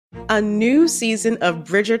A new season of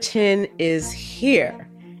Bridgerton is here.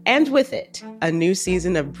 And with it, a new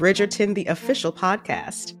season of Bridgerton, the official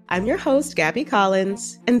podcast. I'm your host, Gabby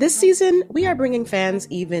Collins, and this season, we are bringing fans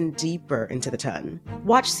even deeper into the ton.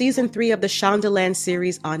 Watch season 3 of the Shondaland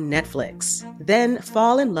series on Netflix. Then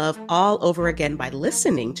fall in love all over again by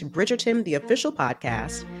listening to Bridgerton, the official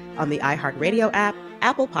podcast, on the iHeartRadio app,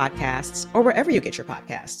 Apple Podcasts, or wherever you get your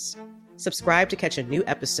podcasts. Subscribe to catch a new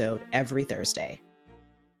episode every Thursday.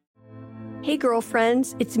 Hey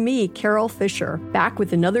girlfriends, it's me, Carol Fisher, back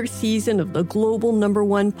with another season of the global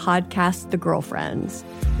 #1 podcast, The Girlfriends.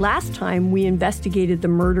 Last time, we investigated the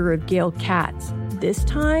murder of Gail Katz. This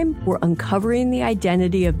time, we're uncovering the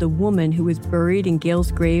identity of the woman who was buried in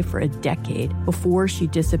Gail's grave for a decade before she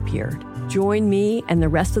disappeared. Join me and the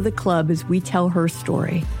rest of the club as we tell her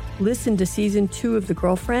story. Listen to Season 2 of The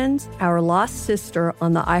Girlfriends, Our Lost Sister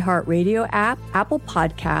on the iHeartRadio app, Apple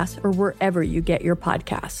Podcasts, or wherever you get your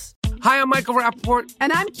podcasts. Hi, I'm Michael Rappaport.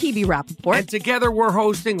 And I'm Kibi Rappaport. And together we're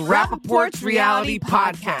hosting Rappaport's Reality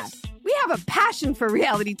Podcast. We have a passion for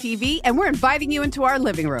reality TV, and we're inviting you into our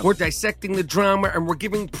living room. We're dissecting the drama, and we're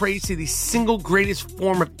giving praise to the single greatest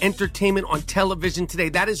form of entertainment on television today.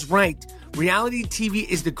 That is right. Reality TV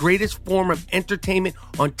is the greatest form of entertainment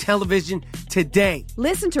on television today.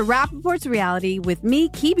 Listen to Rappaport's Reality with me,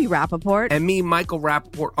 Kibi Rappaport. And me, Michael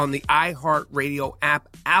Rappaport, on the iHeartRadio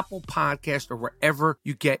app, Apple Podcast, or wherever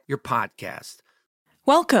you get your podcast.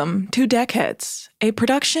 Welcome to Deckheads, a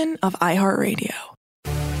production of iHeartRadio.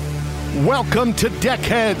 Welcome to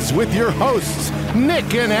Deckheads with your hosts,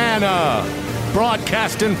 Nick and Anna.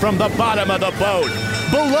 Broadcasting from the bottom of the boat,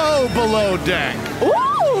 below deck.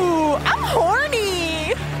 Ooh, I'm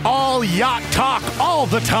horny. All yacht talk all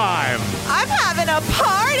the time. I'm having a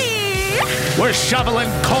party. We're shoveling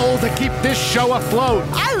coal to keep this show afloat.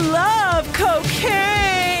 I love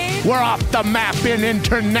cocaine. We're off the map in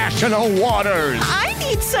international waters. I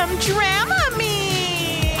need some Dramamine.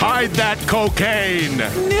 Hide that cocaine.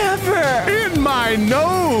 Never. In my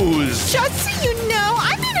nose. Just so you know,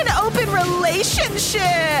 I'm in an open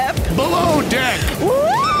relationship. Below deck.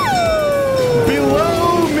 Woo!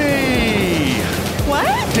 Below me. What?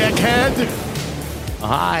 Deckhead.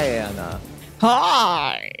 Hi, Anna.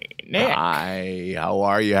 Hi, Nick. Hi. How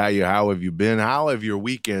are you? How have you been? How have your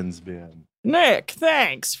weekends been? Nick,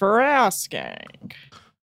 thanks for asking.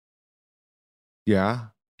 Yeah.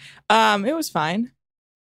 It was fine.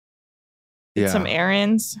 Did Yeah. some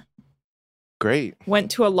errands. Great.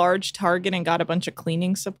 Went to a large Target and got a bunch of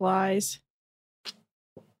cleaning supplies.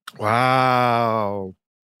 Wow.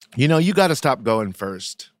 You know, you got to stop going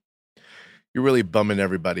first. You're really bumming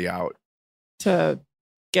everybody out. To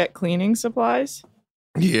get cleaning supplies?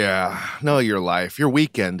 Yeah. No, your life, your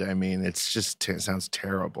weekend. I mean, it's just, it sounds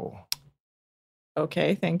terrible.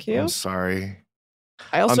 Okay, thank you. I'm sorry.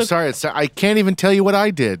 I'm sorry. I can't even tell you what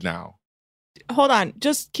I did now. Hold on.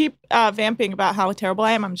 Just keep vamping about how terrible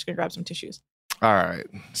I am. I'm just going to grab some tissues. All right.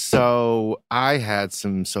 So I had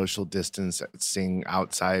some social distancing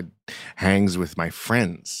outside hangs with my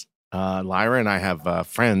friends. Lyra and I have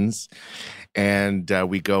friends, and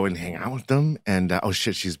we go and hang out with them. And oh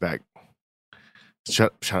shit, she's back.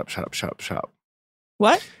 Shut up.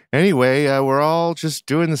 What? Anyway, we're all just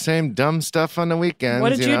doing the same dumb stuff on the weekends. What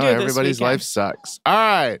did you do this Everybody's weekend? life sucks. All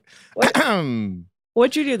right.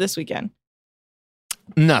 What'd you do this weekend?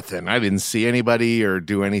 Nothing. I didn't see anybody or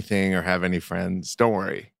do anything or have any friends. Don't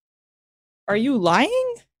worry. Are you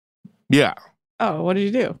lying? Yeah. Oh, what did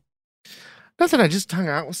you do? Nothing. I just hung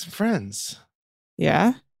out with some friends.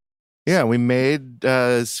 Yeah? Yeah, we made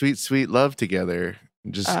sweet love together.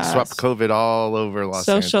 Just swapped COVID all over Los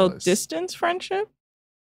Angeles. Social distance friendship?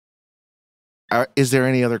 Is there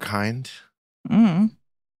any other kind?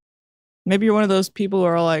 Maybe you're one of those people who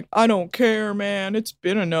are like, I don't care, man. It's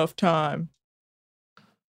been enough time.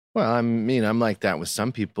 Well, I'm like that with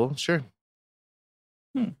some people. Sure.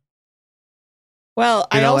 Well,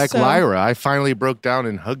 like Lyra, I finally broke down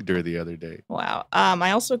and hugged her the other day. Wow.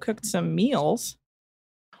 I also cooked some meals.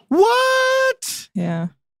 What? Yeah.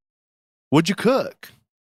 What'd you cook?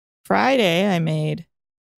 Friday, I made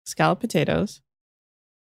scalloped potatoes,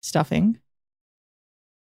 stuffing,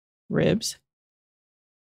 ribs.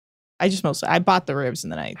 I bought the ribs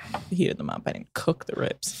and then I heated them up. I didn't cook the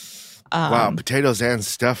ribs. Wow, potatoes and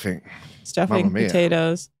stuffing. Stuffing,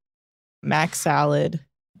 potatoes, mac salad.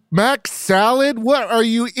 Mac salad? What are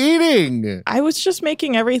you eating? I was just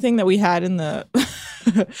making everything that we had in the...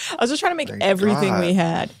 I was just trying to make everything we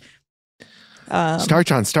had.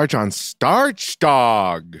 Starch on starch,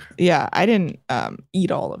 dog. Yeah, I didn't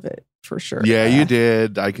eat all of it. for sure. Yeah, you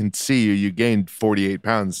did. I can see you. You gained 48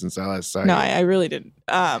 pounds since I last saw you. No, I really didn't.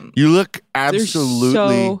 You look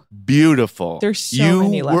absolutely beautiful. There's so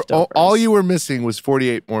many leftovers. All you were missing was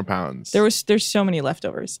 48 more pounds. There's so many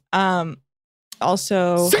leftovers.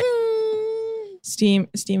 Also, steamed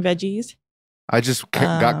veggies. I just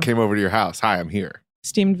came over to your house. Hi, I'm here.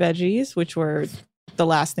 Steamed veggies, which were the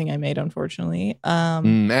last thing I made, unfortunately.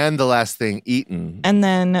 And the last thing eaten. And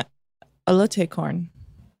then elote corn.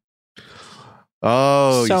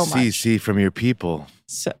 Oh, so you see from your people.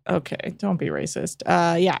 So, okay, don't be racist.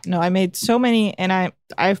 I made so many, and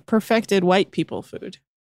I've perfected white people food.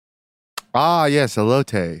 Ah, yes,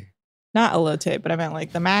 elote. Not elote, but I meant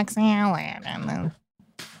like the mac salad and the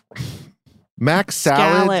mac salad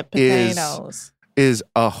scallop potatoes. Is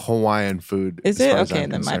a Hawaiian food. Is it? Okay,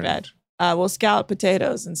 then my bad. Well, scallop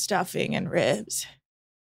potatoes and stuffing and ribs.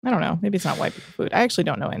 I don't know. Maybe it's not white people food. I actually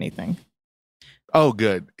don't know anything. Oh,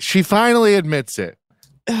 good. She finally admits it.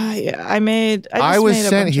 Yeah, I was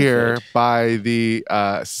sent here by the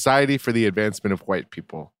Society for the Advancement of White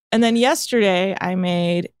People. And then yesterday, I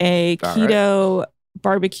made a keto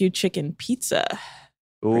barbecue chicken pizza.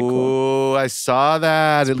 Oh, cool. I saw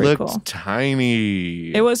that. It looked cool.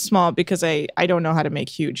 tiny. It was small because I don't know how to make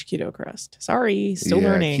huge keto crust. Sorry, still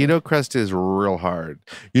learning. Keto crust is real hard.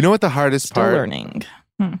 You know what the hardest part learning.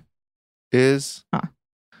 is? Huh.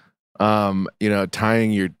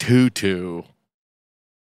 Tying your tutu.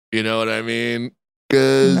 You know what I mean?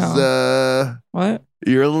 Because what?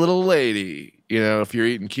 You're a little lady. If you're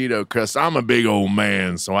eating keto crust, I'm a big old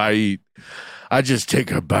man, so I just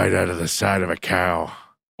take a bite out of the side of a cow.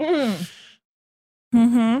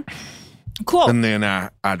 Mm-hmm. Cool. And then I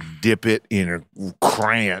dip it in a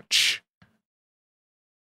cranch.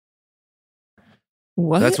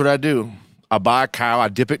 What? That's what I do. I buy a cow, I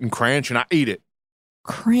dip it in cranch, and I eat it.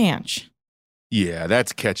 Cranch? Yeah,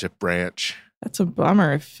 that's ketchup ranch. That's a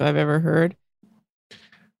bummer if I've ever heard.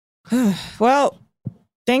 Well,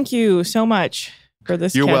 thank you so much for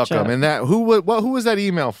this. You're welcome. And that who was that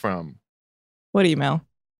email from? What email?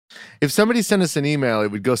 If somebody sent us an email,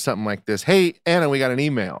 it would go something like this. Hey, Anna, we got an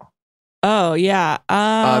email. Oh, yeah.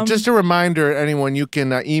 Just a reminder, anyone, you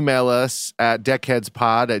can email us at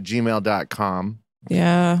deckheadspod@gmail.com.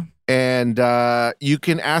 Yeah. And you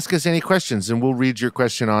can ask us any questions, and we'll read your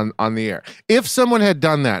question on the air. If someone had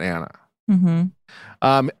done that, Anna,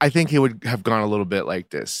 I think it would have gone a little bit like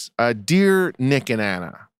this. Dear Nick and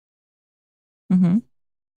Anna,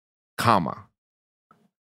 comma.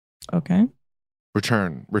 Okay.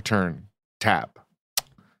 Return, tab.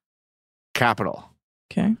 Capital.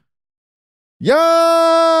 Okay.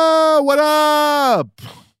 Yo, what up?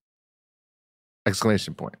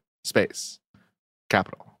 Exclamation point. Space.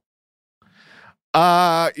 Capital.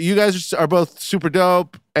 You guys are both super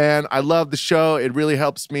dope, and I love the show. It really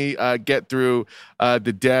helps me get through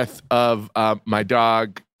the death of my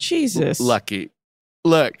dog. Jesus. Lucky.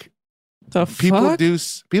 Look, people go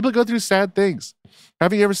through sad things.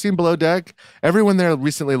 Have you ever seen Below Deck? Everyone there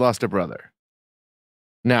recently lost a brother.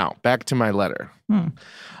 Now, back to my letter.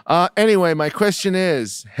 Anyway, my question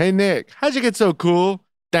is, hey, Nick, how'd you get so cool?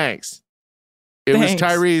 Thanks. It was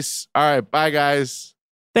Tyrese. All right, bye, guys.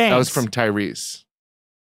 Thanks. That was from Tyrese.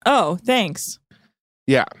 Oh, thanks.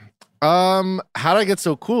 Yeah. How'd I get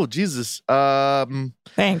so cool? Jesus.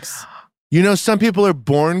 Thanks. Some people are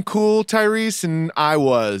born cool, Tyrese, and I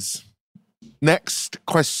was. Next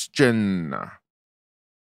question.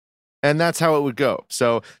 And that's how it would go.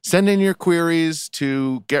 So send in your queries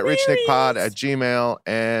to getrichnickpod@gmail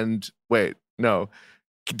and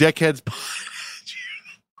Deckheadspod.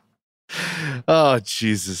 Oh,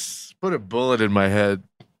 Jesus. Put a bullet in my head.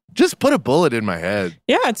 Just put a bullet in my head.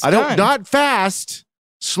 Yeah, it's done. Not fast,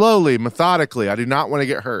 slowly, methodically. I do not want to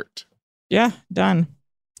get hurt. Yeah, done.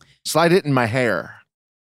 Slide it in my hair.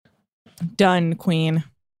 Done, queen.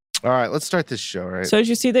 All right, let's start this show, right? So did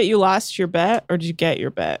you see that you lost your bet, or did you get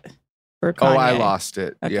your bet for Kanye? Oh, I lost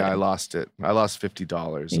it. Okay. Yeah, I lost it. I lost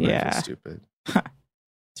 $50. And I feel stupid.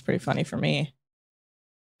 It's pretty funny for me.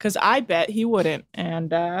 Because I bet he wouldn't.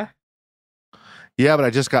 And yeah, but I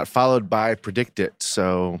just got followed by Predict It,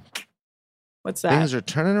 so what's that? Things are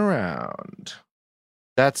turning around.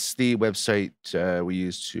 That's the website we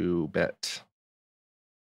use to bet.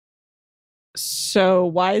 So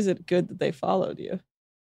why is it good that they followed you?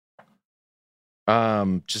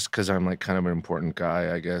 Just because I'm like kind of an important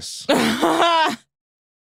guy, I guess. Oh,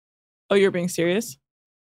 you're being serious?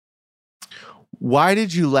 Why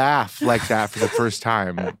did you laugh like that for the first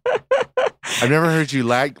time? I've never heard you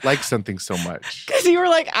like something so much. Because you were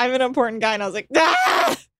like, I'm an important guy, and I was like,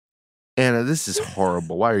 ah! Anna, this is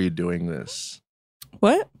horrible. Why are you doing this?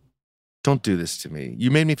 What? Don't do this to me.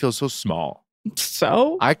 You made me feel so small.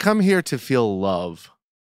 So? I come here to feel love.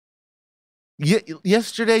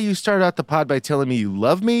 Yesterday, you started out the pod by telling me you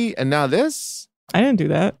love me, and now this? I didn't do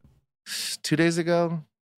that. 2 days ago?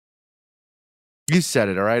 You said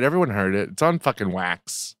it, all right? Everyone heard it. It's on fucking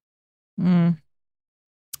wax.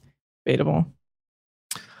 Debatable.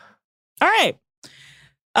 All right.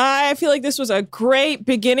 I feel like this was a great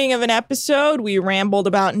beginning of an episode. We rambled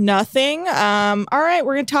about nothing. All right,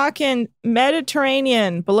 we're talking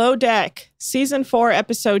Mediterranean, Below Deck, Season 4,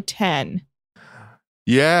 Episode 10.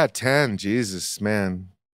 Yeah, 10. Jesus, man.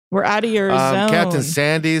 We're out of your zone. Captain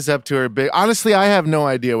Sandy's up to her big... Honestly, I have no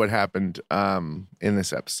idea what happened in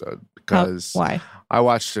this episode because why? I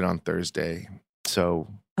watched it on Thursday. So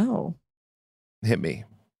hit me.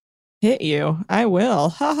 Hit you. I will.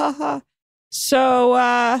 Ha ha ha. So,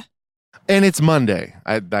 and it's Monday.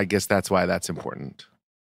 I guess that's why that's important.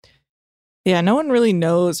 Yeah, no one really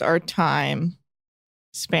knows our time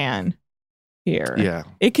span here. Yeah.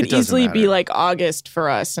 It could easily be matter. like August for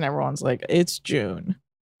us, and everyone's like, it's June.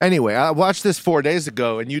 Anyway, I watched this 4 days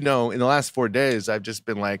ago, and in the last 4 days, I've just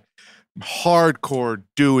been like hardcore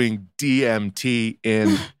doing DMT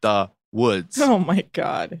in the woods. Oh my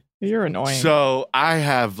God. You're annoying. So I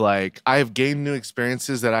have gained new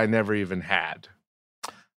experiences that I never even had.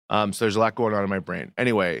 So there's a lot going on in my brain.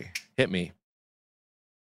 Anyway, hit me.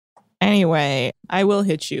 Anyway, I will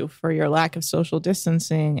hit you for your lack of social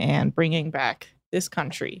distancing and bringing back this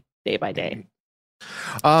country day by day.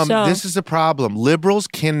 This is a problem. Liberals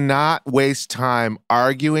cannot waste time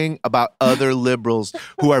arguing about other liberals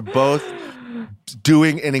who are both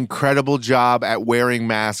doing an incredible job at wearing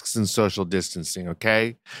masks and social distancing,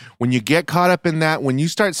 okay? When you get caught up in that, when you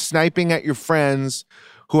start sniping at your friends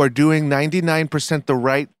who are doing 99% the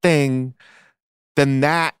right thing, then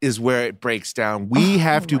that is where it breaks down. We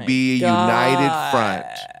have to be a united front.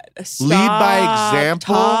 Lead by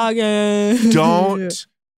example.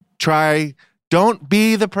 Don't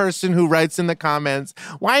be the person who writes in the comments,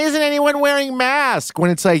 why isn't anyone wearing masks?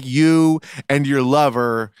 When it's like you and your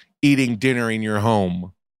lover eating dinner in your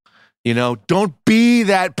home. You know, don't be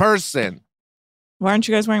that person. Why aren't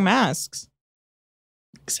you guys wearing masks?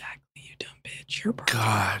 Exactly, you dumb bitch. You're perfect.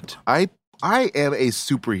 God, I am a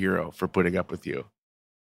superhero for putting up with you.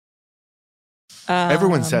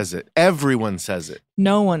 Everyone says it. Everyone says it.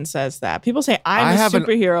 No one says that. People say I'm a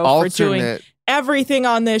superhero for doing everything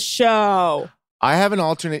on this show. I have an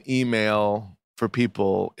alternate email for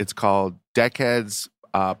people. It's called Deckheads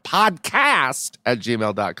podcast at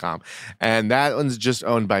gmail.com. And that one's just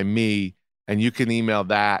owned by me. And you can email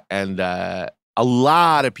that. And a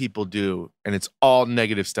lot of people do. And it's all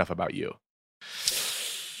negative stuff about you.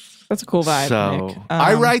 That's a cool vibe, so Nick.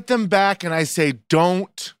 I write them back and I say,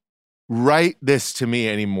 don't write this to me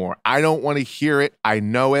anymore. I don't want to hear it. I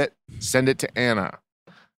know it. Send it to Anna.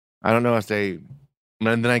 I don't know if they...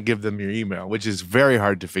 And then I give them your email, which is very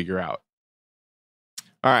hard to figure out.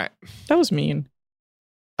 All right. That was mean.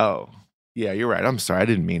 Oh, yeah, you're right. I'm sorry. I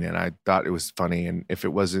didn't mean it. I thought it was funny. And if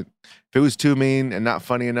it was too mean and not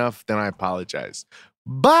funny enough, then I apologize.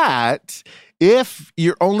 But if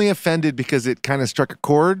you're only offended because it kind of struck a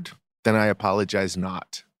chord, then I apologize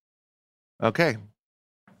not. Okay.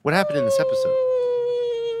 What happened in this episode?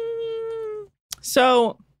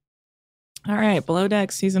 So, all right, Below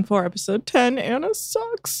Deck, Season 4, Episode 10, Anna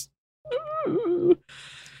sucks.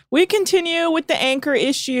 We continue with the anchor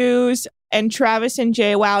issues and Travis and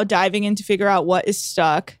JWoww diving in to figure out what is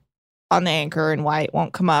stuck on the anchor and why it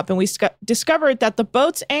won't come up. And we discovered that the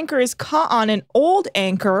boat's anchor is caught on an old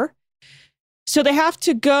anchor. So they have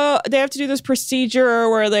to do this procedure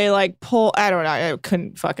where they like pull, I don't know, I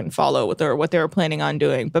couldn't fucking follow what they were planning on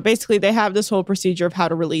doing. But basically they have this whole procedure of how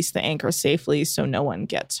to release the anchor safely so no one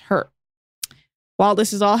gets hurt. While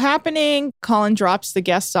this is all happening, Colin drops the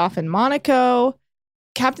guests off in Monaco.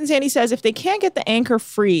 Captain Sandy says if they can't get the anchor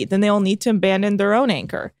free, then they'll need to abandon their own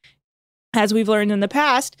anchor. As we've learned in the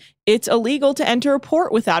past, it's illegal to enter a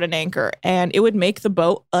port without an anchor, and it would make the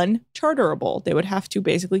boat uncharterable. They would have to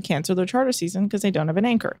basically cancel their charter season because they don't have an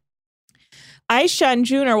anchor. Aisha and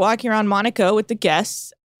June are walking around Monaco with the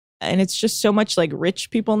guests, and it's just so much like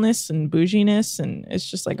rich peopleness and bouginess, and it's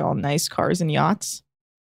just like all nice cars and yachts.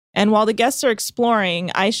 And while the guests are exploring,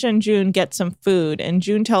 Aisha and June get some food, and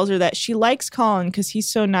June tells her that she likes Colin because he's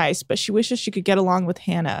so nice, but she wishes she could get along with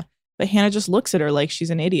Hannah. But Hannah just looks at her like she's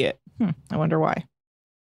an idiot. I wonder why.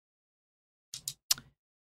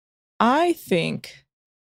 I think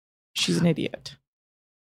she's an idiot.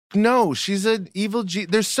 No, she's an evil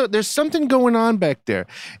there's something going on back there.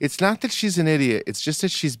 It's not that she's an idiot. It's just that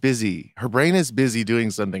she's busy. Her brain is busy doing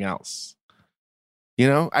something else. You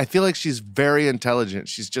know, I feel like she's very intelligent.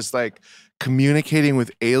 She's just like communicating with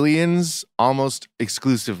aliens almost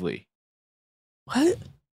exclusively. What?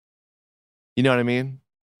 You know what I mean?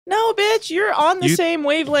 No, bitch, you're on the same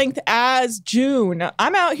wavelength as June.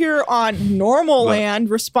 I'm out here on normal land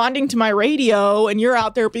responding to my radio, and you're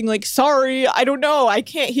out there being like, sorry, I don't know, I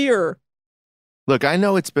can't hear. Look, I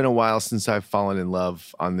know it's been a while since I've fallen in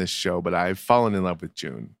love on this show, but I've fallen in love with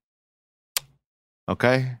June.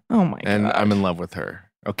 Okay? Oh my God. And I'm in love with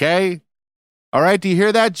her. Okay? All right, do you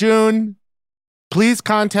hear that, June? Please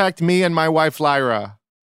contact me and my wife, Lyra.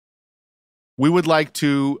 We would like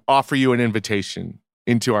to offer you an invitation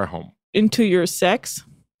into our home. Into your sex?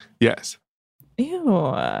 Yes.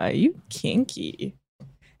 Ew, you kinky.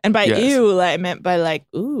 And by Yes. ew, I meant by like,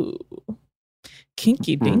 ooh,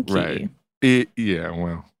 kinky dinky. Right. Yeah,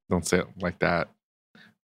 well, don't say it like that.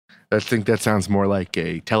 I think that sounds more like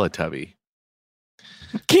a Teletubby.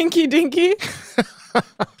 Kinky dinky?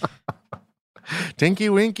 Tinky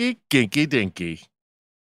Winky, Kinky Dinky.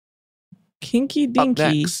 Kinky Up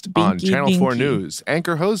dinky. next on binky, Channel 4 dinky. News,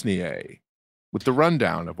 Anchor Hosnier with the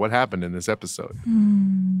rundown of what happened in this episode.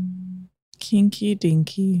 Kinky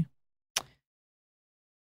dinky.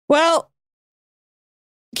 Well,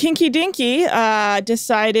 Kinky Dinky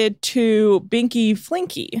decided to binky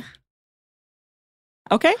flinky.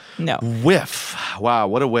 Okay? No. Whiff. Wow,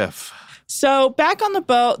 what a whiff. So back on the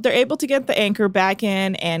boat, they're able to get the anchor back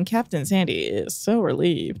in, and Captain Sandy is so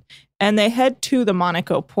relieved. And they head to the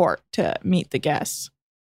Monaco port to meet the guests.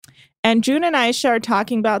 And June and Aisha are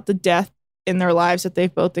talking about the death in their lives that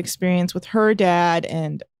they've both experienced with her dad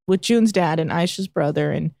and with June's dad and Aisha's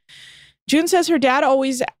brother. And June says her dad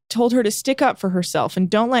always told her to stick up for herself and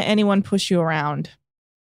don't let anyone push you around.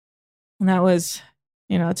 And that was,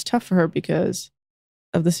 it's tough for her because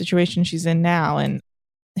of the situation she's in now. And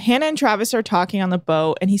Hannah and Travis are talking on the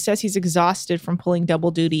boat, and he says he's exhausted from pulling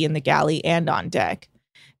double duty in the galley and on deck.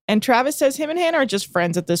 And Travis says him and Hannah are just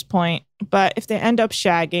friends at this point, but if they end up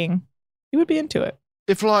shagging, he would be into it.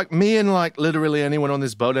 If like me and like literally anyone on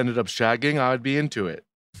this boat ended up shagging, I would be into it.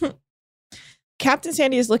 Captain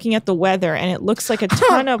Sandy is looking at the weather, and it looks like a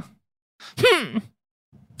ton of...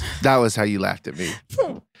 That was how you laughed at me.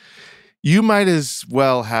 You might as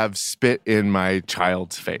well have spit in my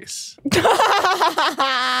child's face.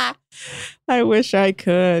 I wish I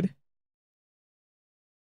could.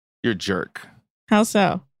 You're a jerk. How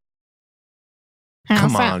so?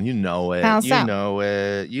 Come on, you know it. How You so? know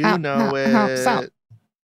it. You How- know how- it. how so?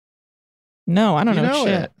 No, I don't You know know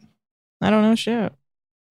shit. it. I don't know shit.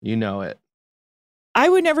 You know it. I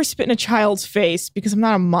would never spit in a child's face because I'm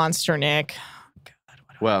not a monster, Nick. God, what do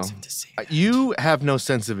I Well, have to say? You have no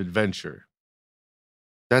sense of adventure.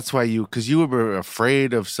 That's why because you were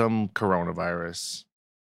afraid of some coronavirus.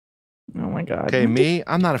 Oh my God. Okay, me,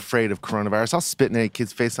 I'm not afraid of coronavirus. I'll spit in any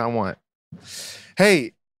kid's face I want.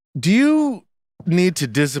 Hey, do you need to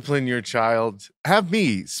discipline your child? Have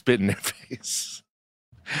me spit in their face.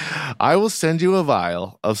 I will send you a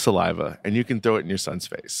vial of saliva and you can throw it in your son's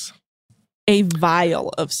face. A vial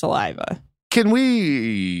of saliva. Can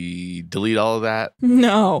we delete all of that?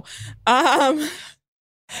 No.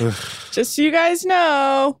 Just so you guys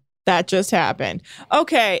know, that just happened.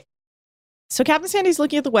 Okay. So Captain Sandy's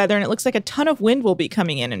looking at the weather, and it looks like a ton of wind will be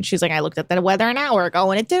coming in. And she's like, I looked at the weather an hour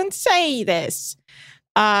ago, and it didn't say this.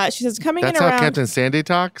 She says coming That's in around... how Captain Sandy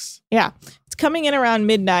talks? Yeah. It's coming in around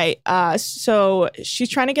midnight. So she's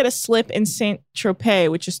trying to get a slip in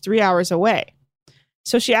Saint-Tropez, which is 3 hours away.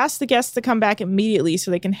 So she asks the guests to come back immediately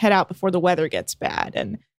so they can head out before the weather gets bad.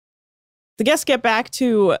 And the guests get back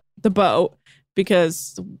to the boat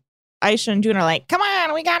because Aisha and June are like, come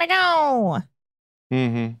on, we gotta go.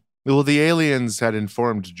 Mm-hmm. Well, the aliens had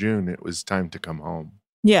informed June it was time to come home.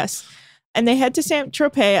 Yes. And they head to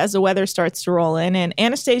Saint-Tropez as the weather starts to roll in. And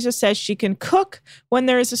Anastasia says she can cook when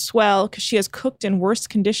there is a swell because she has cooked in worse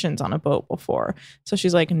conditions on a boat before. So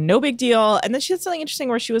she's like, no big deal. And then she had something interesting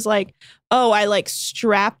where she was like, oh, I like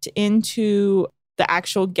strapped into the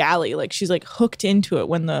actual galley. Like she's like hooked into it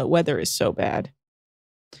when the weather is so bad.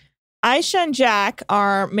 Aisha and Jack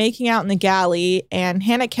are making out in the galley, and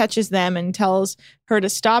Hannah catches them and tells her to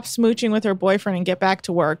stop smooching with her boyfriend and get back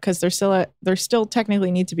to work because they're still technically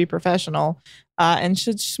need to be professional and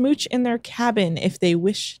should smooch in their cabin if they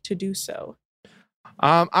wish to do so.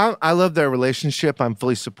 I love their relationship. I'm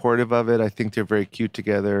fully supportive of it. I think they're very cute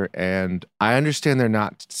together, and I understand they're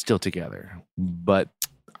not still together, but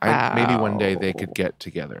maybe one day they could get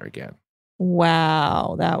together again.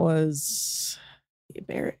 Wow, that was...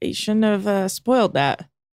 You shouldn't have spoiled that.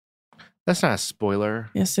 That's not a spoiler.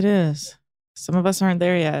 Yes, it is. Some of us aren't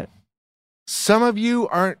there yet. Some of you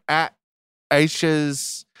aren't at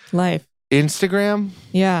Aisha's Life. Instagram?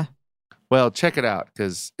 Yeah. Well, check it out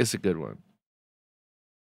because it's a good one.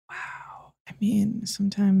 Wow. I mean,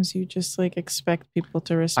 sometimes you just like expect people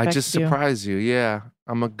to respect you. I just surprise you. Yeah.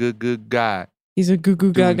 I'm a good guy. He's a goo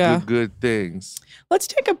goo Doing gaga. good things. Let's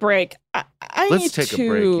take a break. Let's take a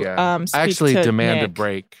break. Yeah. I actually to demand a Nick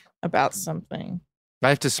break. about something. I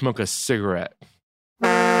have to smoke a cigarette.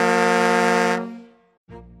 A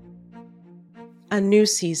new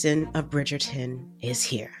season of Bridgerton is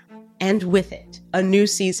here. And with it, a new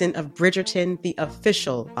season of Bridgerton, the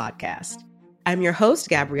official podcast. I'm your host,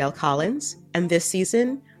 Gabrielle Collins, and this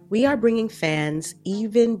season, we are bringing fans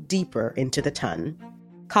even deeper into the ton.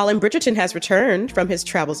 Colin Bridgerton has returned from his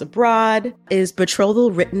travels abroad. Is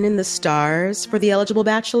betrothal written in the stars for the eligible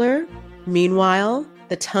bachelor? Meanwhile,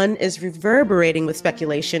 the ton is reverberating with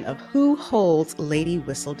speculation of who holds Lady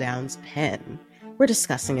Whistledown's pen. We're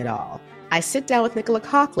discussing it all. I sit down with Nicola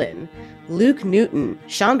Coughlan, Luke Newton,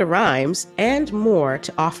 Shonda Rhimes, and more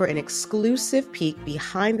to offer an exclusive peek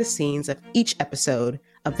behind the scenes of each episode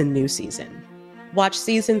of the new season. Watch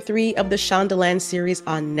season 3 of the Shondaland series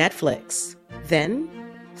on Netflix. Then,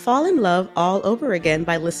 fall in love all over again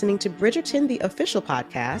by listening to Bridgerton, the official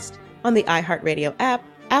podcast, on the iHeartRadio app,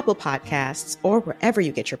 Apple Podcasts, or wherever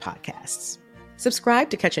you get your podcasts. Subscribe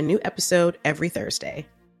to catch a new episode every Thursday.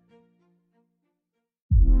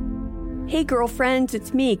 Hey girlfriends,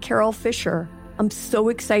 it's me, Carol Fisher. I'm so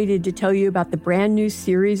excited to tell you about the brand new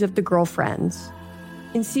series of The Girlfriends.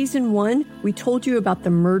 In season 1, we told you about the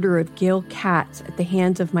murder of Gail Katz at the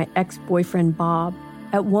hands of my ex-boyfriend Bob.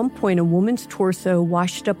 At one point, a woman's torso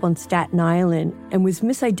washed up on Staten Island and was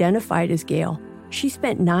misidentified as Gail. She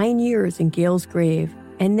spent 9 years in Gail's grave,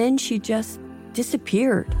 and then she just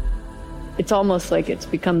disappeared. It's almost like it's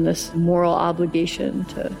become this moral obligation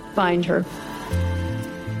to find her.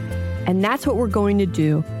 And that's what we're going to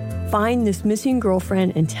do. Find this missing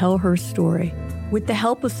girlfriend and tell her story. With the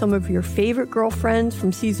help of some of your favorite girlfriends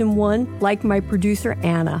from season 1, like my producer,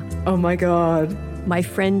 Anna. Oh my God. My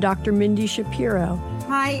friend, Dr. Mindy Shapiro.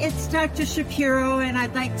 Hi, it's Dr. Shapiro, and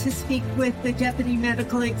I'd like to speak with the deputy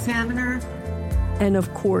medical examiner. And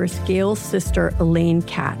of course, Gail's sister, Elaine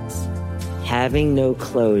Katz. Having no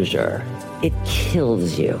closure, it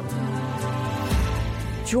kills you.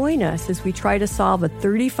 Join us as we try to solve a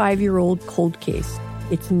 35-year-old cold case.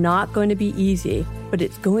 It's not going to be easy, but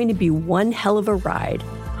it's going to be one hell of a ride.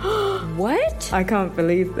 What? I can't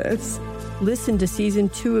believe this. Listen to season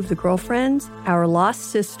 2 of The Girlfriends, Our Lost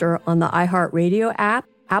Sister on the iHeartRadio app,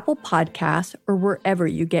 Apple Podcasts, or wherever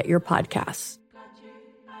you get your podcasts.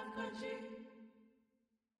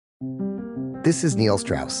 This is Neil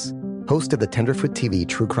Strauss, host of the Tenderfoot TV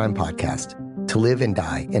true crime podcast, To Live and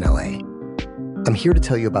Die in LA. I'm here to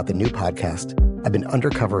tell you about the new podcast I've been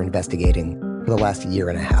undercover investigating for the last year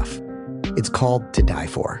and a half. It's called To Die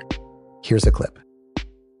For. Here's a clip.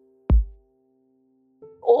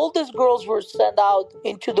 All these girls were sent out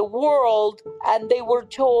into the world and they were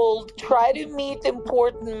told, try to meet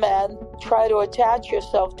important men, try to attach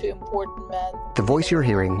yourself to important men. The voice you're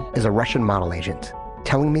hearing is a Russian model agent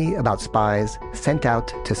telling me about spies sent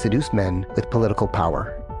out to seduce men with political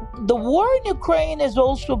power. The war in Ukraine is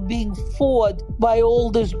also being fought by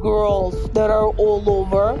all these girls that are all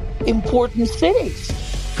over important cities.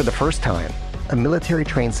 For the first time, a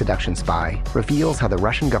military-trained seduction spy reveals how the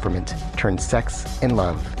Russian government turned sex and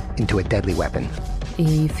love into a deadly weapon.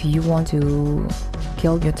 If you want to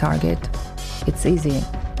kill your target, it's easy.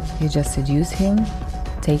 You just seduce him,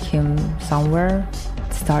 take him somewhere,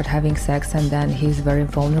 start having sex, and then he's very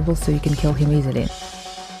vulnerable, so you can kill him easily.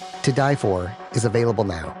 To Die For is available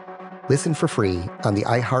now. Listen for free on the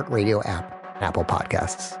iHeartRadio app, Apple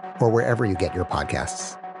Podcasts, or wherever you get your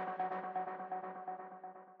podcasts.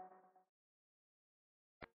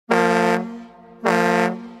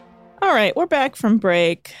 All right, we're back from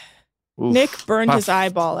break. Oof, Nick burned puff, his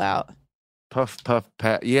eyeball out. Puff, puff,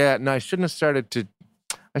 pat. Yeah, no, I shouldn't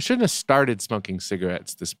have started smoking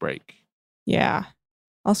cigarettes this break. Yeah.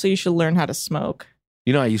 Also, you should learn how to smoke.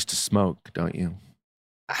 You know, I used to smoke, don't you?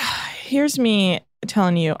 Here's me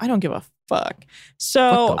telling you, I don't give a fuck.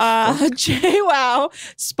 So, JWoww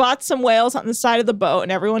spots some whales on the side of the boat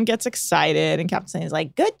and everyone gets excited. And Captain Sandy's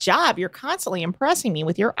like, good job. You're constantly impressing me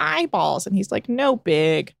with your eyeballs. And he's like, no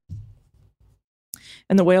big.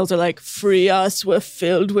 And the whales are like, free us. We're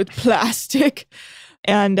filled with plastic.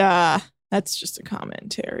 And that's just a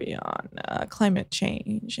commentary on climate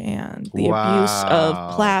change and the abuse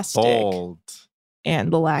of plastic. Bold.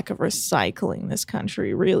 And the lack of recycling this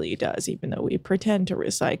country really does. Even though we pretend to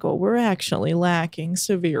recycle, we're actually lacking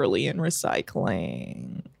severely in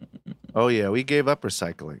recycling. Oh, yeah. We gave up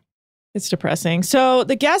recycling. It's depressing. So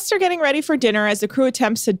the guests are getting ready for dinner as the crew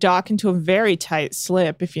attempts to dock into a very tight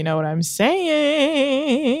slip, if you know what I'm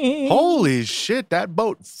saying. Holy shit, that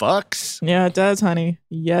boat fucks. Yeah, it does, honey.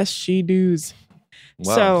 Yes, she does.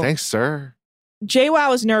 Well, So- thanks, sir.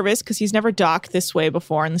 JWoww is nervous because he's never docked this way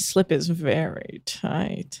before, and the slip is very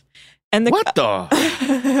tight. And the What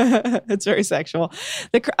the? it's very sexual.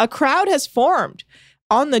 A crowd has formed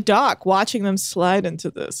on the dock, watching them slide into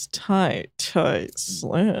this tight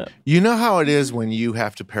slip. You know how it is when you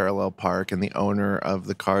have to parallel park and the owner of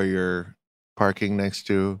the car you're parking next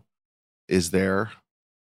to is there?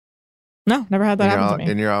 No, never had that happen to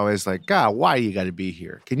me. And you're always like, God, why you got to be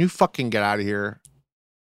here? Can you fucking get out of here?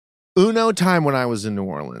 Uno time when I was in New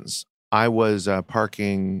Orleans, I was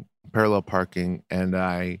parallel parking, and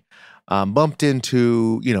I bumped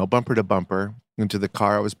into, bumper to bumper into the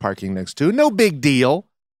car I was parking next to. No big deal.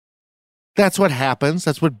 That's what happens.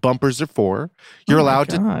 That's what bumpers are for. You're allowed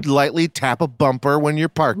to lightly tap a bumper when you're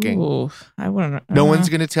parking. Ooh, I wouldn't. No one's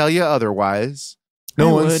going to tell you otherwise.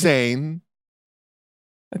 No one's sane.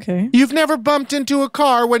 Okay. You've never bumped into a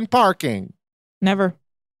car when parking. Never.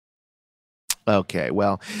 Okay,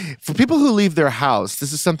 well, for people who leave their house,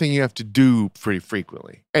 this is something you have to do pretty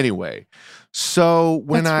frequently. Anyway, so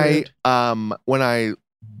when I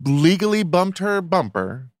legally bumped her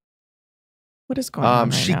bumper, what is going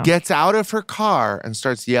on right she now? gets out of her car and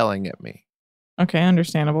starts yelling at me. Okay,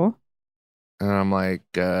 understandable. And I'm like,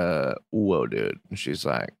 whoa, dude. And she's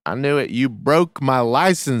like, I knew it. You broke my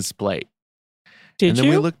license plate. Did and then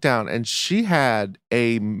you? we looked down, and she had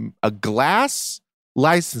a glass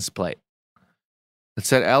license plate. It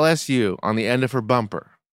said LSU on the end of her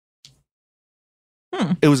bumper.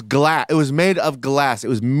 It was glass. It was made of glass. It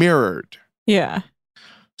was mirrored. Yeah.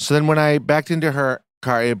 So then when I backed into her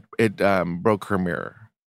car, it broke her mirror.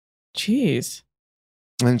 Jeez.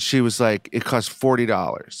 And she was like, it cost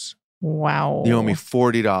 $40. Wow. You owe me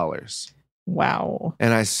 $40. Wow.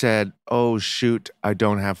 And I said, oh, shoot, I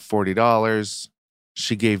don't have $40.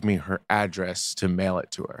 She gave me her address to mail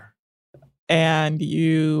it to her. And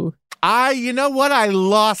you know what? I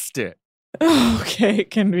lost it. Okay,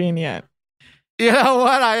 convenient. You know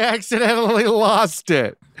what? I accidentally lost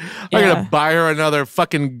it. Yeah. I gotta buy her another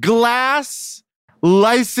fucking glass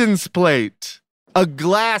license plate. A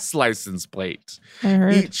glass license plate. I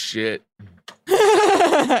heard. Eat shit.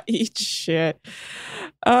 Eat shit.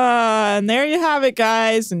 And there you have it,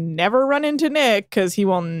 guys. Never run into Nick because he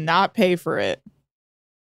will not pay for it.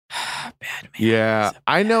 Bad man. Yeah,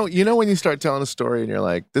 I know. You know when you start telling a story and you're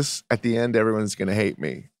like, this, at the end, everyone's going to hate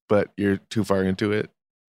me, but you're too far into it.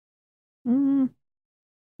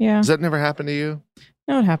 Yeah. Does that never happen to you?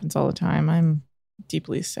 No, it happens all the time. I'm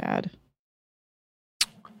deeply sad.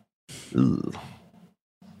 Ugh.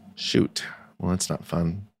 Shoot. Well, that's not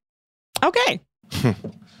fun. Okay.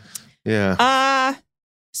 Yeah.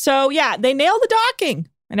 So yeah, they nailed the docking,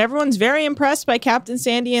 and everyone's very impressed by Captain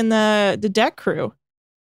Sandy and the deck crew.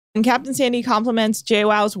 And Captain Sandy compliments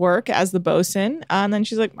JWoww's work as the bosun, and then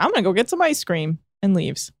she's like, "I'm gonna go get some ice cream," and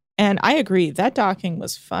leaves. And I agree, that docking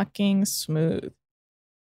was fucking smooth.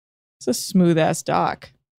 It's a smooth ass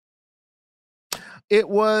dock. It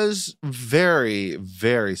was very,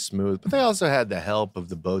 very smooth, but they also had the help of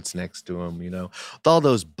the boats next to them, with all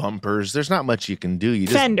those bumpers. There's not much you can do. You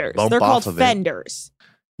just Fenders. bump They're off called of fenders.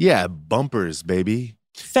 It. Yeah, bumpers, baby.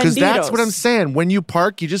 Because that's what I'm saying. When you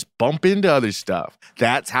park, you just bump into other stuff.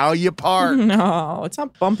 That's how you park. No, it's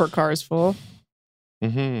not bumper cars full.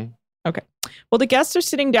 Mm-hmm. Okay. Well, the guests are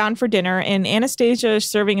sitting down for dinner, and Anastasia is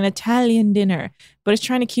serving an Italian dinner, but is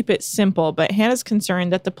trying to keep it simple. But Hannah's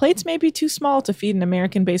concerned that the plates may be too small to feed an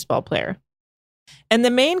American baseball player. And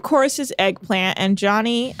the main course is eggplant, and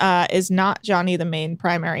Johnny the main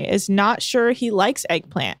primary, is not sure he likes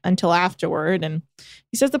eggplant until afterward. And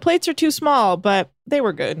he says the plates are too small, but they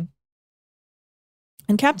were good.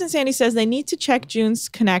 And Captain Sandy says they need to check June's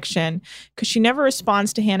connection because she never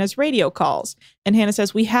responds to Hannah's radio calls. And Hannah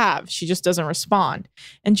says, we have. She just doesn't respond.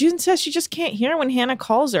 And June says she just can't hear when Hannah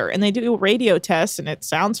calls her. And they do a radio test and it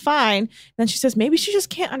sounds fine. And then she says maybe she just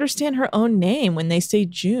can't understand her own name when they say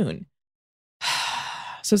June.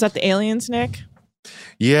 So is that the aliens, Nick?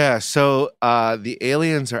 Yeah, so the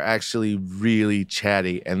aliens are actually really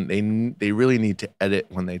chatty, and they really need to edit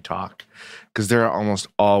when they talk because they're almost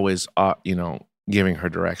always, giving her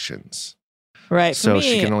directions. Right. So me,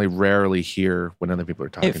 she can only rarely hear when other people are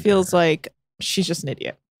talking. It feels like she's just an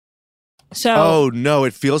idiot. So. Oh no,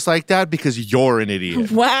 it feels like that because you're an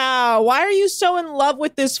idiot. Wow. Why are you so in love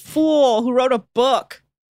with this fool who wrote a book?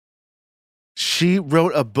 She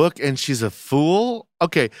wrote a book and she's a fool?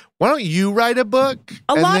 Okay, why don't you write a book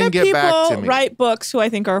A lot then of get back to people me? write books who I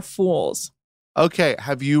think are fools. Okay,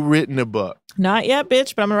 have you written a book? Not yet,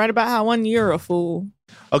 bitch, but I'm going to write about how 1 year a fool.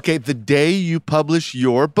 Okay, the day you publish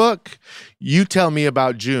your book, you tell me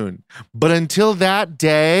about June. But until that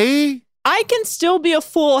day... I can still be a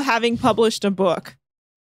fool having published a book.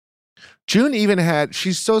 June even had,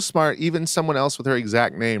 she's so smart, even someone else with her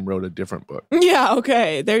exact name wrote a different book. Yeah,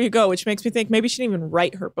 okay. There you go, which makes me think maybe she didn't even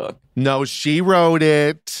write her book. No, she wrote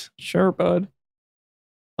it. Sure, bud.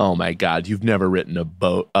 Oh my God, you've never written a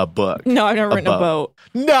book. No, I've never written a boat.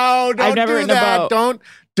 No, I've never written that. A boat.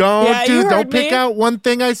 Don't pick out one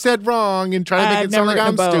thing I said wrong and try to make it sound like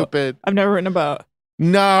I'm stupid. I've never written a boat.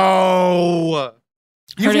 No.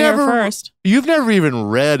 Heard it here first. You've never even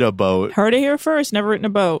read a boat. Heard it here first. Never written a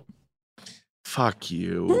boat. Fuck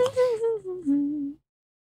you.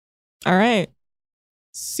 All right.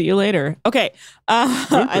 See you later. Okay.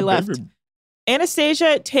 I left.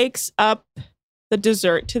 Anastasia takes up the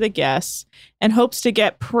dessert to the guests and hopes to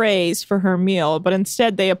get praise for her meal, but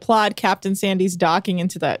instead they applaud Captain Sandy's docking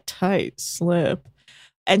into that tight slip.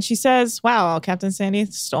 And she says, wow, Captain Sandy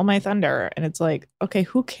stole my thunder. And it's like, okay,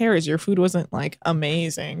 who cares? Your food wasn't like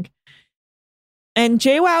amazing. And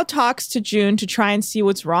JWoww talks to June to try and see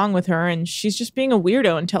what's wrong with her. And she's just being a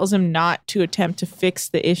weirdo and tells him not to attempt to fix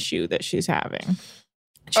the issue that she's having.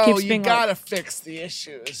 You gotta fix the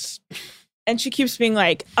issues. And she keeps being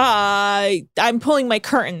like, I'm pulling my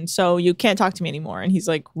curtain, so you can't talk to me anymore. And he's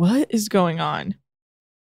like, what is going on?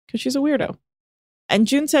 Because she's a weirdo. And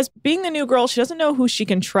June says, being the new girl, she doesn't know who she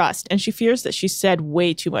can trust. And she fears that she said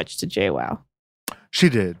way too much to JWoww. She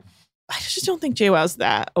did. I just don't think JWoww's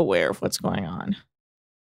that aware of what's going on.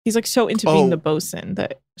 He's like so into being the bosun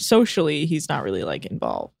that socially he's not really like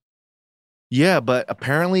involved. Yeah, but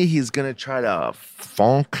apparently he's going to try to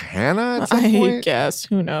funk Hannah at some point. I guess.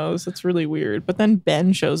 Who knows? It's really weird. But then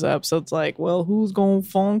Ben shows up. So it's like, well, who's going to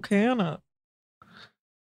funk Hannah?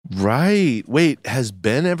 Right. Wait, has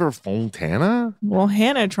Ben ever funked Hannah? Well,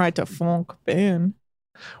 Hannah tried to funk Ben.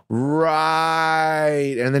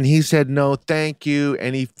 Right. And then he said, no, thank you.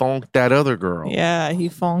 And he funked that other girl. Yeah, he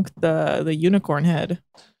funked the unicorn head.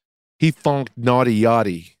 He funked Naughty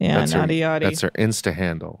Yachty. Yeah, Naughty Yachty. That's her Insta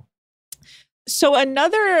handle. So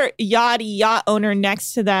another yacht owner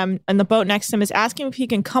next to them and the boat next to them is asking if he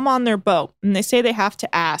can come on their boat. And they say they have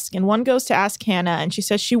to ask. And one goes to ask Hannah. And she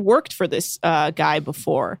says she worked for this guy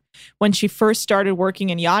before when she first started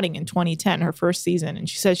working in yachting in 2010, her first season. And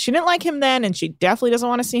she said she didn't like him then. And she definitely doesn't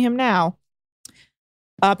want to see him now.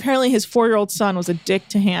 Apparently his 4-year-old son was a dick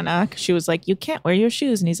to Hannah. She was like, you can't wear your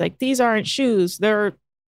shoes. And he's like, these aren't shoes. They're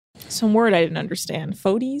some word I didn't understand.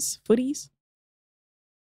 Footies?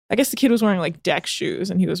 I guess the kid was wearing like deck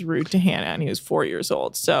shoes and he was rude to Hannah and he was 4 years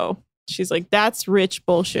old. So she's like, that's rich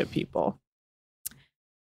bullshit, people.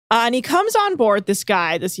 And he comes on board, this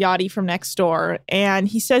guy, this yachty from next door. And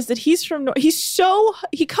he says that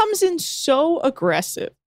he comes in so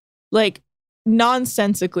aggressive, like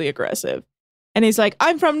nonsensically aggressive. And he's like,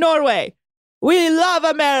 I'm from Norway. We love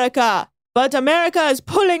America, but America is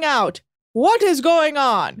pulling out. What is going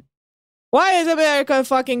on? Why is America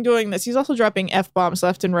fucking doing this? He's also dropping F-bombs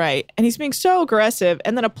left and right. And he's being so aggressive.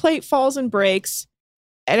 And then a plate falls and breaks.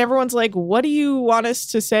 And everyone's like, what do you want us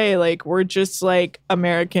to say? Like, we're just like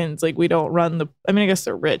Americans. Like, we don't run the... I mean, I guess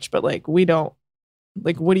they're rich, but like, we don't...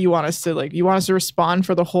 Like, what do you want us to... Like, you want us to respond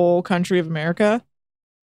for the whole country of America?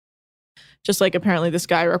 Just like apparently this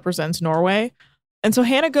guy represents Norway. And so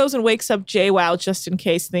Hannah goes and wakes up JWoww just in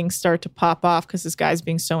case things start to pop off because this guy's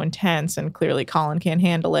being so intense and clearly Colin can't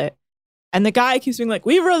handle it. And the guy keeps being like,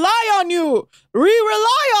 we rely on you. We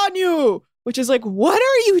rely on you. Which is like, what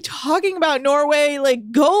are you talking about, Norway?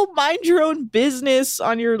 Like, go mind your own business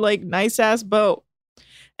on your like nice ass boat.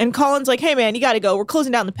 And Colin's like, hey man, you got to go. We're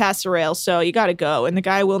closing down the Passerelle, so you got to go. And the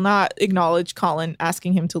guy will not acknowledge Colin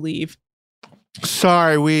asking him to leave.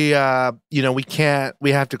 Sorry, we can't.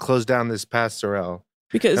 We have to close down this Passerelle.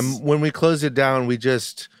 Because when we close it down, we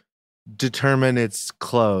just determine it's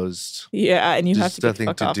closed. Yeah, and you just have to get the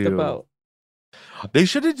fuck off the boat. They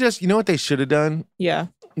should have just, you know what they should have done? Yeah.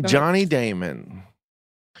 Johnny Damon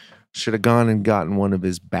should have gone and gotten one of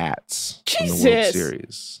his bats from the World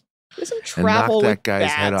Series. He doesn't travel and knocked with that guy's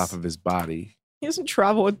bats. head off of his body. He doesn't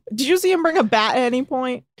travel with... Did you see him bring a bat at any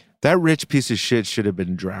point? That rich piece of shit should have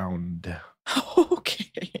been drowned.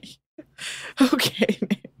 Okay. Okay.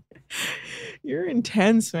 You're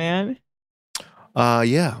intense, man.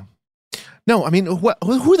 Yeah. No, I mean,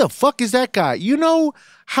 who the fuck is that guy? You know,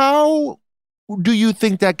 how do you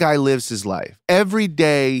think that guy lives his life? Every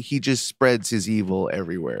day he just spreads his evil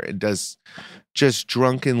everywhere and just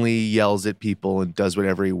drunkenly yells at people and does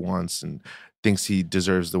whatever he wants and thinks he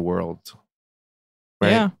deserves the world.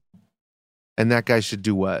 Right? Yeah. And that guy should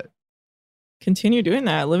do what? continue doing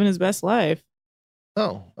that, living his best life.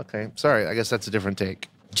 Oh, okay. Sorry. I guess that's a different take.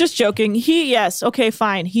 Just joking. Yes. Okay,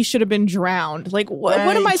 fine. He should have been drowned. Like, what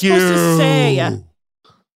am I supposed to say?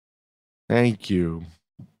 Thank you.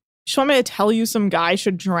 Just want me to tell you some guy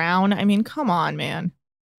should drown? I mean, come on, man.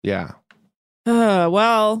 Yeah.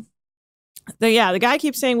 Well, the guy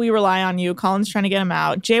keeps saying we rely on you. Colin's trying to get him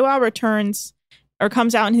out. JWoww returns or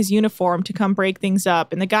comes out in his uniform to come break things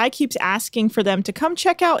up. And the guy keeps asking for them to come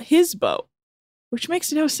check out his boat, which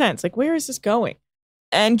makes no sense. Like, where is this going?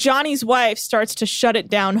 And Johnny's wife starts to shut it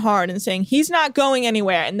down hard and saying, he's not going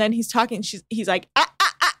anywhere. And then he's talking. He's like,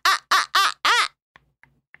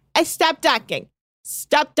 I stopped talking.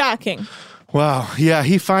 Stop talking. Wow. Yeah,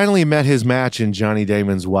 he finally met his match in Johnny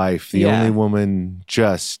Damon's wife, the only woman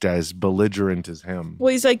just as belligerent as him.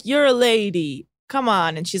 Well, he's like, you're a lady. Come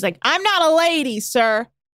on. And she's like, I'm not a lady, sir.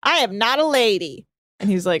 I am not a lady. And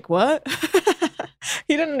he's like, what?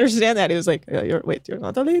 He didn't understand that. He was like, you're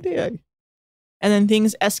not a lady. And then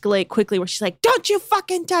things escalate quickly where she's like, don't you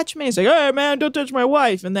fucking touch me. He's like, hey, man, don't touch my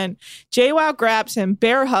wife. And then JWoww grabs him,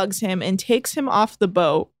 bear hugs him, and takes him off the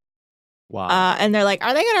boat. Wow. And they're like,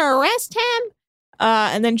 are they going to arrest him?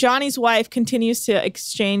 And then Johnny's wife continues to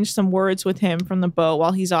exchange some words with him from the boat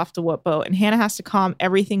while he's off the boat. And Hannah has to calm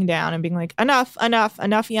everything down and being like, enough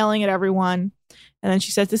yelling at everyone. And then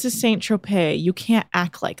she says, this is Saint Tropez. You can't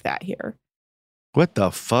act like that here. What the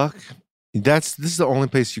fuck? This is the only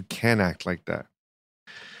place you can act like that.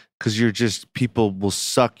 Because people will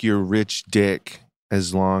suck your rich dick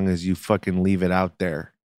as long as you fucking leave it out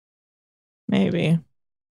there. Maybe.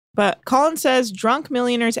 But Colin says drunk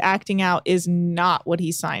millionaires acting out is not what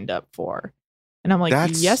he signed up for. And I'm like,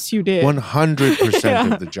 yes, you did.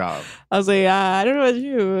 100% of the job. I was like, I don't know about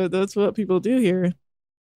you. That's what people do here.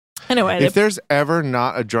 Anyway. If there's ever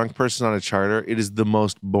not a drunk person on a charter, it is the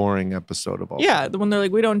most boring episode of all. Yeah. When they're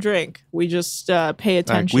like, we don't drink. We just pay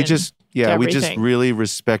attention. We just really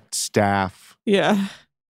respect staff. Yeah.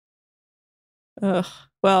 Ugh.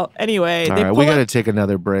 Well, anyway, all right, we got to take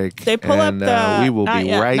another break. They pull up the. We will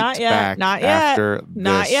be right back after this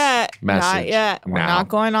message. Not yet. We're not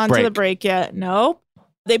going on to the break yet. Nope.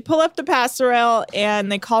 They pull up the passerelle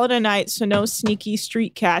and they call it a night, so no sneaky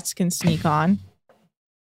street cats can sneak on.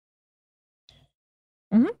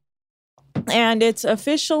 Mm-hmm. And it's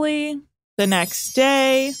officially the next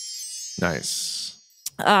day. Nice.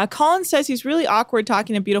 Colin says he's really awkward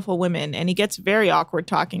talking to beautiful women, and he gets very awkward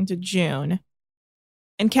talking to June.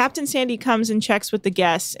 And Captain Sandy comes and checks with the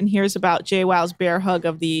guests and hears about JWoww's bear hug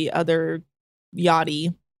of the other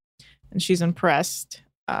yachty. And she's impressed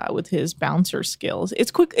with his bouncer skills.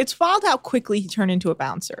 It's wild how quickly he turned into a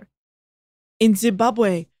bouncer. In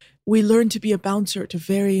Zimbabwe, we learned to be a bouncer at a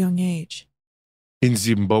very young age. In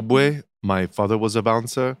Zimbabwe, my father was a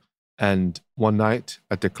bouncer. And one night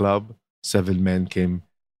at the club, 7 men came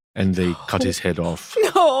and they cut his head off.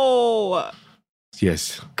 No!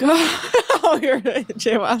 Yes. God. Oh, you're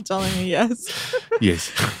JWoww telling me yes.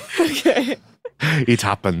 Yes. Okay. It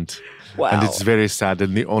happened. Wow. And it's very sad.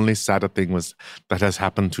 And the only sadder thing that has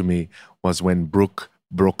happened to me was when Brooke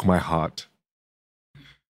broke my heart.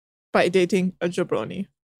 By dating a jabroni.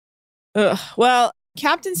 Ugh. Well,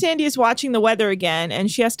 Captain Sandy is watching the weather again,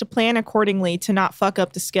 and she has to plan accordingly to not fuck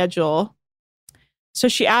up the schedule. So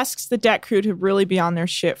she asks the deck crew to really be on their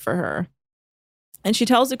shit for her. And she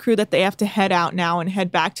tells the crew that they have to head out now and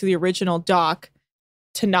head back to the original dock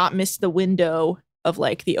to not miss the window of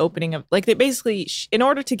like the opening of like they basically, in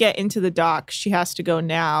order to get into the dock, she has to go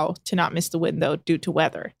now to not miss the window due to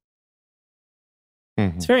weather.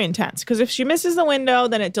 Mm-hmm. It's very intense because if she misses the window,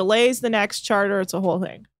 then it delays the next charter. It's a whole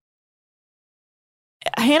thing.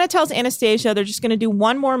 Hannah tells Anastasia they're just going to do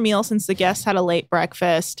one more meal since the guests had a late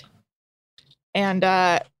breakfast. And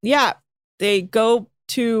they go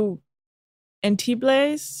to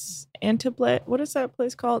Antibes. What is that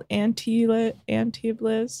place called? Antibes?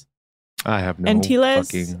 I have no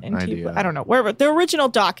fucking idea. I don't know. Wherever the original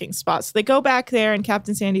docking spot. So they go back there and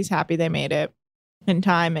Captain Sandy's happy they made it in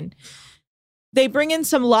time. And they bring in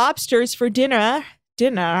some lobsters for dinner.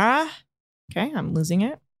 Okay, I'm losing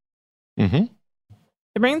it. Mm-hmm.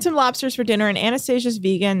 They bring in some lobsters for dinner and Anastasia's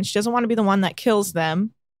vegan. She doesn't want to be the one that kills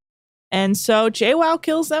them. And so JWoww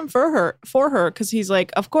kills them for her because he's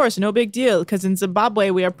like, of course, no big deal. Because in Zimbabwe,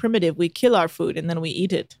 we are primitive. We kill our food and then we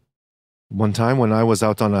eat it. One time when I was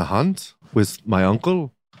out on a hunt with my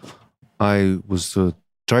uncle, I was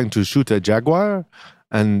trying to shoot a jaguar.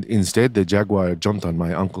 And instead, the jaguar jumped on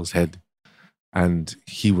my uncle's head. And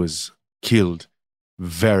he was killed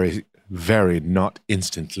very, very not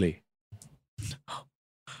instantly.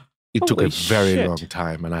 It took a very long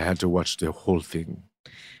time and I had to watch the whole thing.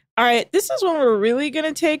 All right, this is when we're really going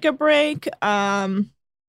to take a break. So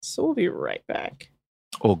we'll be right back.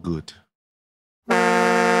 Oh, good.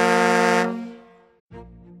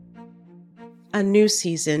 A new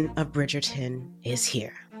season of Bridgerton is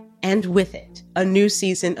here. And with it, a new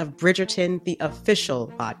season of Bridgerton, the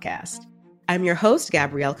official podcast. I'm your host,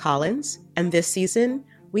 Gabrielle Collins, and this season,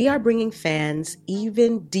 we are bringing fans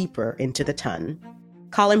even deeper into the ton.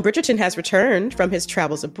 Colin Bridgerton has returned from his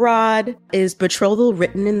travels abroad. Is betrothal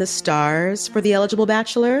written in the stars for the eligible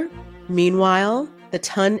bachelor? Meanwhile, the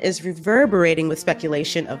ton is reverberating with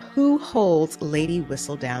speculation of who holds Lady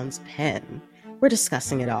Whistledown's pen. We're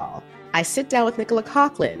discussing it all. I sit down with Nicola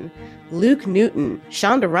Coughlan, Luke Newton,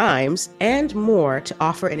 Shonda Rhimes, and more to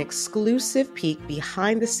offer an exclusive peek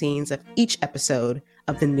behind the scenes of each episode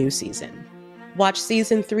of the new season. Watch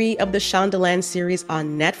season 3 of the Shondaland series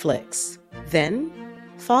on Netflix. Then,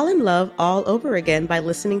 fall in love all over again by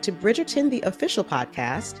listening to Bridgerton, the official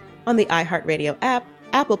podcast, on the iHeartRadio app,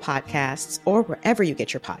 Apple Podcasts, or wherever you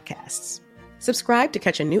get your podcasts. Subscribe to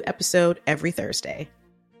catch a new episode every Thursday.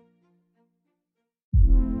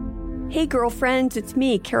 Hey girlfriends, it's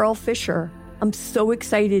me, Carol Fisher. I'm so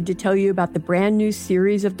excited to tell you about the brand new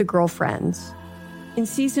series of The Girlfriends. In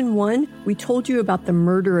season 1, we told you about the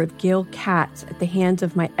murder of Gail Katz at the hands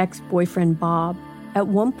of my ex-boyfriend Bob. At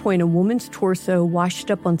one point, a woman's torso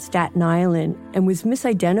washed up on Staten Island and was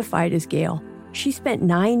misidentified as Gail. She spent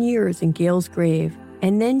 9 years in Gail's grave,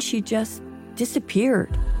 and then she just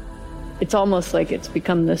disappeared. It's almost like it's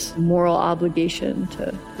become this moral obligation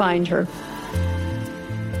to find her.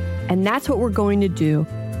 And that's what we're going to do.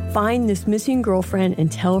 Find this missing girlfriend and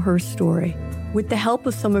tell her story. With the help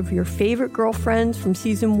of some of your favorite girlfriends from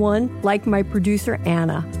season 1, like my producer,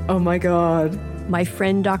 Anna. Oh my God. My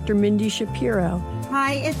friend, Dr. Mindy Shapiro.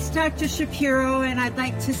 Hi, it's Dr. Shapiro, and I'd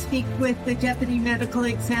like to speak with the deputy medical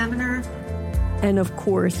examiner. And of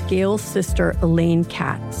course, Gail's sister, Elaine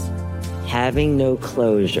Katz. Having no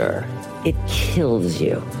closure, it kills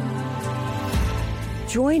you.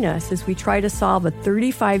 Join us as we try to solve a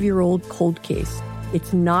 35-year-old cold case.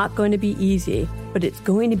 It's not going to be easy, but it's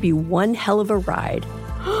going to be one hell of a ride.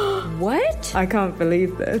 What? I can't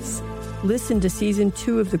believe this. Listen to season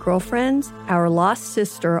 2 of The Girlfriends, Our Lost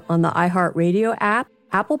Sister on the iHeartRadio app,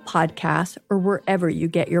 Apple Podcasts, or wherever you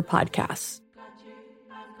get your podcasts.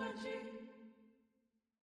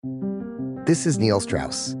 This is Neil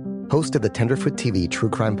Strauss, host of the Tenderfoot TV True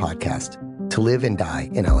Crime Podcast, To Live and Die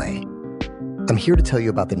in LA. I'm here to tell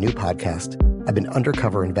you about the new podcast I've been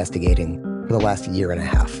undercover investigating for the last year and a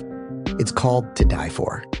half. It's called To Die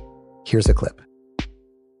For. Here's a clip.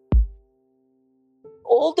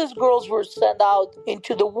 All these girls were sent out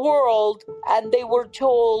into the world and they were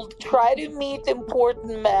told, try to meet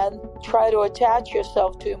important men, try to attach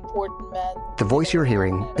yourself to important men. The voice you're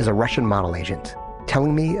hearing is a Russian model agent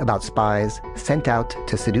telling me about spies sent out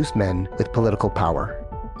to seduce men with political power.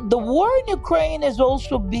 The war in Ukraine is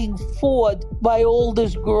also being fought by all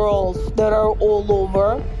these girls that are all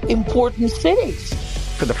over important cities.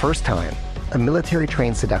 For the first time, a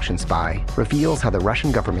military-trained seduction spy reveals how the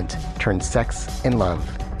Russian government turned sex and love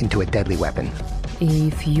into a deadly weapon.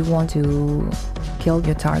 If you want to kill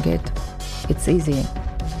your target, it's easy.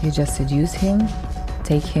 You just seduce him,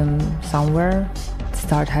 take him somewhere,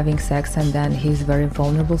 start having sex, and then he's very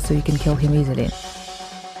vulnerable, so you can kill him easily.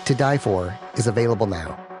 To Die For is available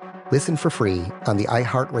now. Listen for free on the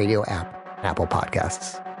iHeartRadio app, Apple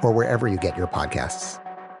Podcasts, or wherever you get your podcasts.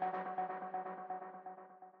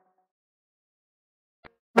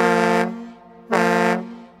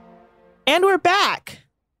 And we're back.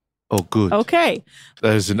 Oh, good. Okay.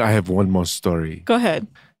 I have one more story. Go ahead.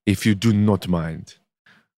 If you do not mind.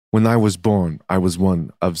 When I was born, I was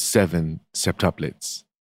one of 7 septuplets.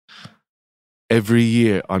 Every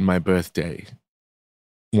year on my birthday,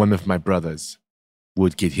 one of my brothers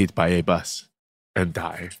would get hit by a bus and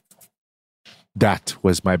die. That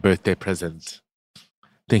was my birthday present.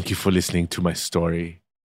 Thank you for listening to my story.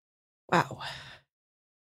 Wow.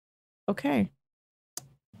 Okay.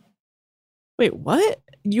 Wait, what?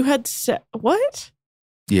 You had what?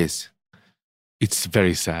 Yes. It's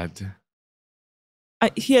very sad.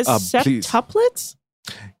 He has septuplets?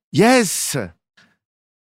 Yes.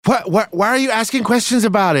 Why are you asking questions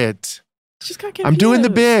about it? Just got confused. I'm doing the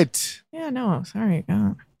bit. Yeah, no, sorry.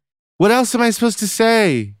 God. What else am I supposed to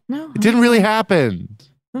say? No. It didn't really happen.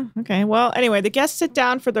 Oh, okay. Well, anyway, the guests sit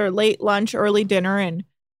down for their late lunch, early dinner, and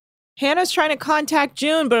Hannah's trying to contact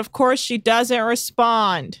June, but of course she doesn't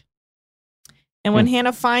respond. And when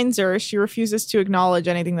Hannah finds her, she refuses to acknowledge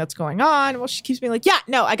anything that's going on. Well, she keeps being like, yeah,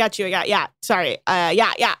 no, I got you. Yeah, sorry.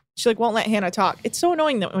 Yeah. She like won't let Hannah talk. It's so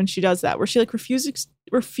annoying that when she does that, where she like refuses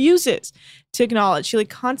to acknowledge. She like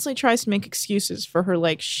constantly tries to make excuses for her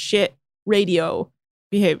like shit radio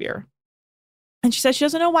behavior. And she says she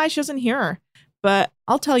doesn't know why she doesn't hear her. But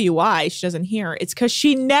I'll tell you why she doesn't hear. It's because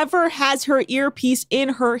she never has her earpiece in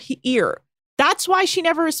her ear. That's why she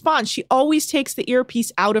never responds. She always takes the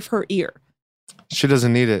earpiece out of her ear. She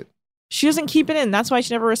doesn't need it. She doesn't keep it in. That's why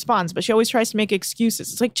she never responds. But she always tries to make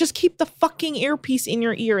excuses. It's like, just keep the fucking earpiece in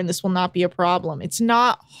your ear and this will not be a problem. It's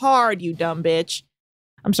not hard, you dumb bitch.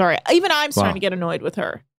 I'm sorry. Even I'm starting to get annoyed with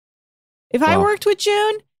her. If I worked with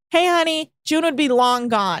June, hey, honey, June would be long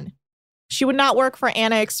gone. She would not work for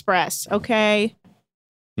Anna Express, okay?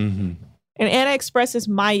 Mm-hmm. And Anna Express is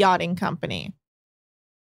my yachting company.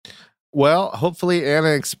 Well, hopefully Anna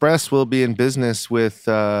Express will be in business with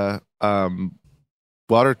Water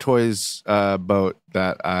Toys boat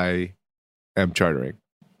that I am chartering.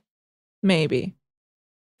 Maybe.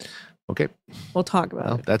 Okay. We'll talk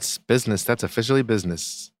about it. That's business. That's officially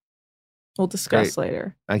business. We'll discuss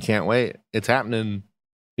later. I can't wait. It's happening.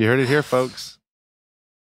 You heard it here, folks.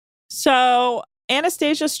 So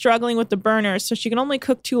Anastasia's struggling with the burners, so she can only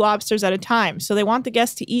cook 2 lobsters at a time. So they want the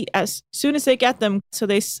guests to eat as soon as they get them so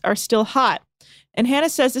they are still hot. And Hannah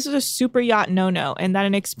says this is a super yacht no-no and that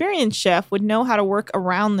an experienced chef would know how to work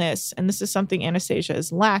around this. And this is something Anastasia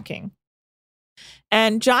is lacking.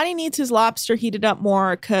 And Johnny needs his lobster heated up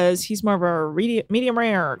more because he's more of a medium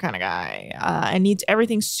rare kind of guy and needs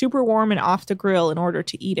everything super warm and off the grill in order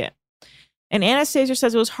to eat it. And Anastasia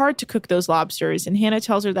says it was hard to cook those lobsters. And Hannah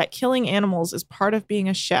tells her that killing animals is part of being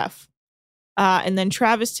a chef. And then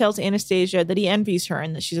Travis tells Anastasia that he envies her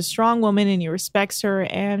and that she's a strong woman and he respects her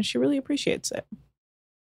and she really appreciates it.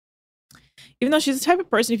 Even though she's the type of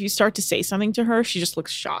person, if you start to say something to her, she just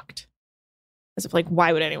looks shocked. As if like,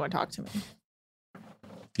 why would anyone talk to me?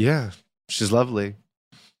 Yeah, she's lovely.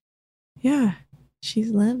 Yeah,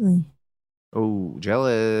 she's lovely. Oh,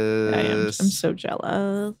 jealous. I am. I'm so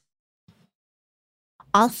jealous.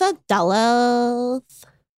 Also jealous.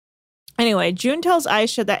 Anyway, June tells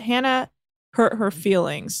Aisha that Hannah hurt her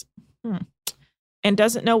feelings and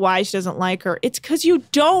doesn't know why she doesn't like her. It's because you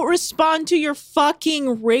don't respond to your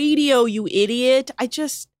fucking radio, you idiot.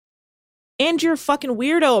 And you're a fucking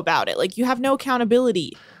weirdo about it. Like, you have no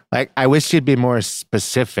accountability. Like, I wish she'd be more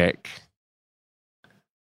specific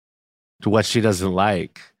to what she doesn't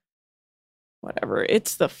like. Whatever.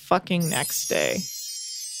 It's the fucking next day.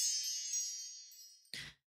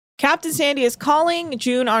 Captain Sandy is calling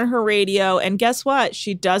June on her radio, and guess what?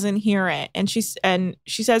 She doesn't hear it. And she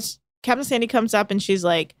says, Captain Sandy comes up and she's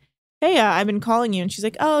like, hey, I've been calling you. And she's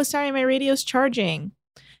like, oh, sorry, my radio's charging.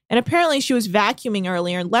 And apparently she was vacuuming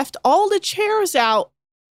earlier and left all the chairs out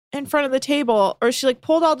in front of the table, or she like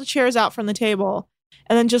pulled all the chairs out from the table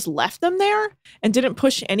and then just left them there and didn't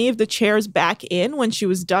push any of the chairs back in when she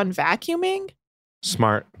was done vacuuming.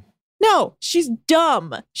 Smart. No, she's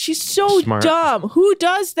dumb. She's so dumb. Who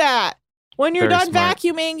does that? When you're done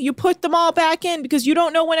vacuuming, you put them all back in because you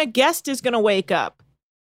don't know when a guest is going to wake up.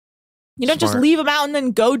 You don't just leave them out and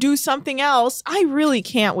then go do something else. I really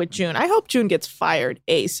can't with June. I hope June gets fired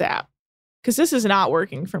ASAP because this is not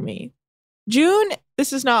working for me. June,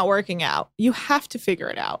 this is not working out. You have to figure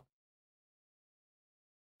it out.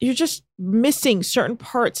 You're just missing certain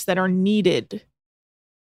parts that are needed.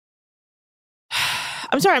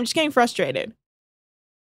 I'm sorry, I'm just getting frustrated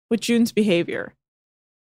with June's behavior.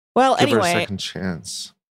 Well, Give anyway. her a second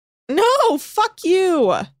chance. No, fuck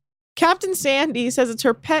you. Captain Sandy says it's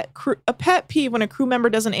her pet peeve when a crew member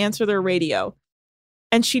doesn't answer their radio.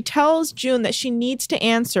 And she tells June that she needs to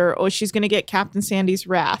answer or she's going to get Captain Sandy's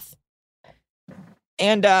wrath.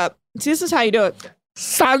 And see, this is how you do it.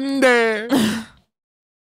 Sunday.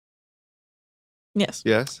 Yes.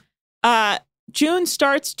 Yes. June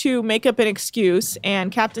starts to make up an excuse and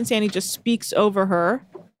Captain Sandy just speaks over her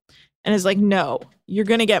and is like, no, you're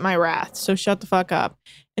going to get my wrath. So shut the fuck up.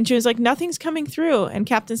 And June's like, nothing's coming through. And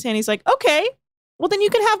Captain Sandy's like, okay, well then you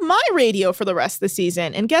can have my radio for the rest of the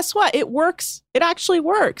season. And guess what? It works. It actually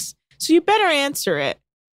works. So you better answer it.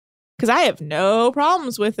 Because I have no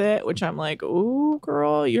problems with it, which I'm like, ooh,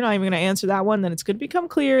 girl, you're not even going to answer that one. Then it's going to become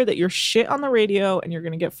clear that you're shit on the radio and you're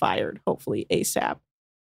going to get fired, hopefully ASAP.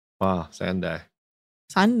 Wow, Sunday,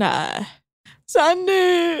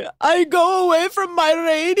 I go away from my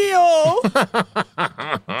radio.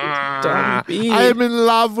 I am in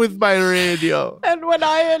love with my radio. And when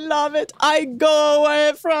I love it, I go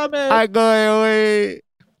away from it. I go away.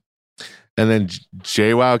 And then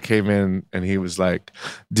JWoww came in and he was like,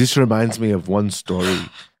 this reminds me of one story.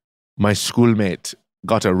 My schoolmate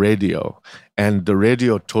got a radio, and the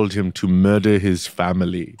radio told him to murder his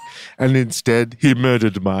family. And instead, he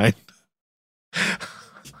murdered mine.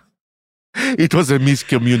 It was a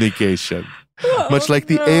miscommunication. Much like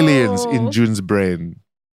the aliens in June's brain.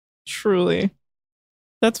 Truly.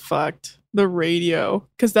 That's fucked. The radio.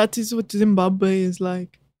 Because that is what Zimbabwe is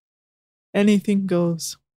like. Anything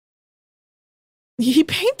goes. He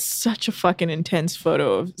paints such a fucking intense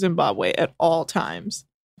photo of Zimbabwe at all times.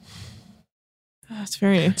 That's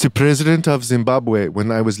very... The president of Zimbabwe,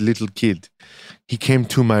 when I was a little kid, he came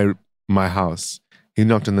to my house. He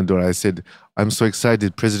knocked on the door. I said, I'm so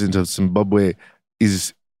excited. President of Zimbabwe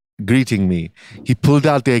is greeting me. He pulled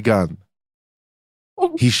out a gun.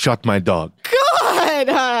 He shot my dog.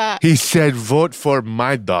 God! He said, vote for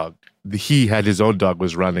my dog. He had his own dog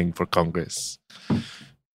was running for Congress.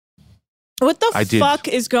 What the fuck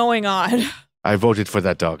is going on? I voted for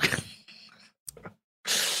that dog.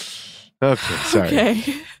 Okay, sorry. Okay.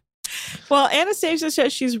 Well, Anastasia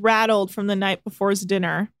says she's rattled from the night before's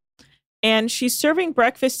dinner. And she's serving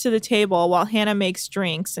breakfast to the table while Hannah makes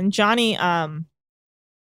drinks. And Johnny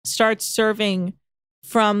starts serving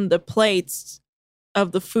from the plates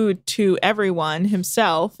of the food to everyone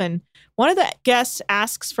himself. And one of the guests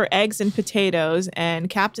asks for eggs and potatoes. And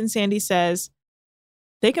Captain Sandy says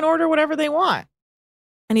they can order whatever they want.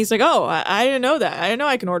 And he's like, oh, I didn't know that. I didn't know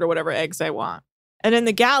I can order whatever eggs I want. And in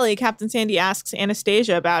the galley, Captain Sandy asks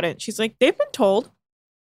Anastasia about it. She's like, they've been told.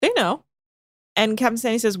 They know. And Captain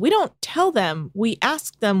Sandy says, we don't tell them. We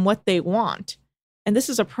ask them what they want. And this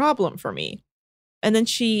is a problem for me. And then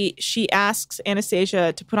she asks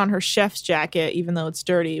Anastasia to put on her chef's jacket, even though it's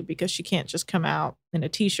dirty, because she can't just come out in a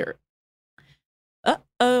t-shirt.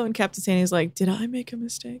 Uh-oh. And Captain Sandy's like, did I make a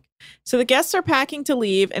mistake? So the guests are packing to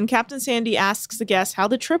leave, and Captain Sandy asks the guests how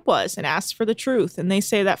the trip was and asks for the truth. And they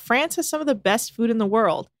say that France has some of the best food in the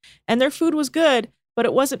world. And their food was good, but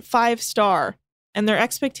it wasn't 5-star. And their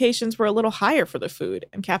expectations were a little higher for the food.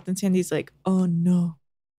 And Captain Sandy's like, oh no.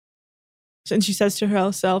 And she says to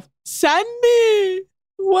herself, Sandy,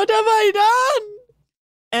 what have I done?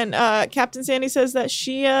 And Captain Sandy says that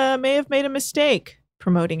she may have made a mistake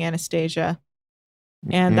promoting Anastasia.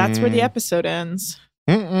 And that's where the episode ends.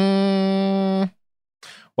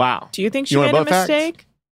 Wow. Do you think she made a mistake?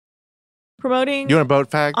 Promoting You want a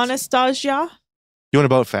boat fact? Anastasia? You want a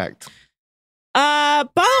boat fact?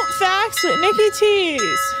 Boat facts with Nikki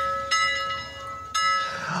Tease.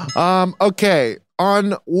 Okay.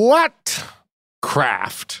 On what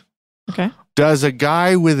craft does a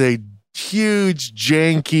guy with a huge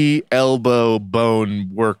janky elbow bone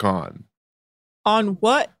work on? On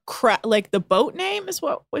what craft? Like the boat name is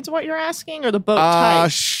what you're asking, or the boat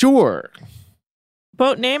type? Sure.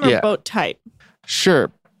 Boat name or boat type?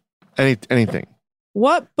 Sure. Anything.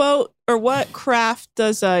 What boat or what craft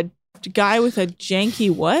does a guy with a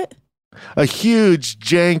janky what? A huge,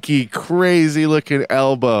 janky, crazy-looking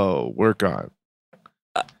elbow work on?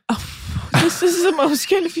 This is the most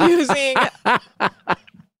confusing.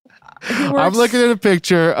 I'm looking at a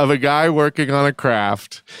picture of a guy working on a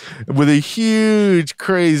craft with a huge,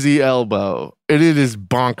 crazy elbow. And it is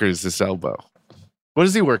bonkers, this elbow. What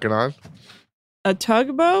is he working on? A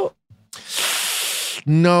tugboat?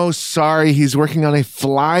 No, sorry. He's working on a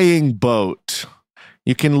flying boat.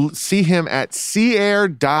 You can see him at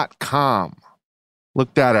seaair.com.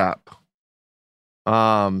 Look that up.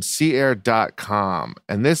 Seaair.com.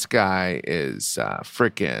 And this guy is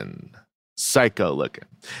freaking psycho looking.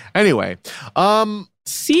 Anyway,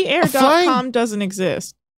 seaair.com doesn't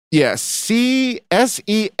exist. Yes, Seair.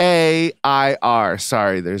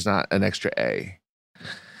 Sorry, there's not an extra A.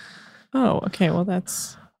 Oh, okay. Well,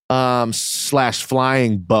 that's /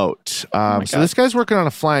 flying boat. So this guy's working on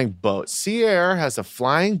a flying boat. Seair has a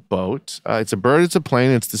flying boat. It's a bird, it's a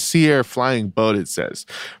plane. It's the Seair flying boat, it says.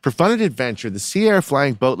 For fun and adventure, the Seair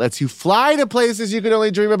flying boat lets you fly to places you could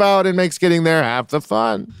only dream about and makes getting there half the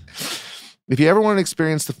fun. If you ever want to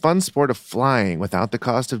experience the fun sport of flying without the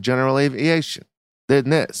cost of general aviation, then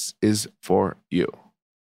this is for you.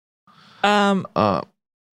 Can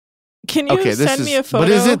you send me a photo?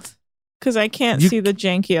 But is it? Because I can't see the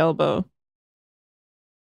janky elbow.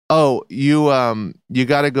 Oh, you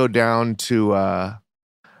got to go down to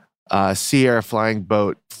Seair Flying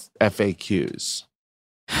Boat FAQs.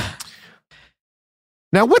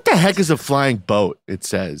 Now, what the heck is a flying boat? It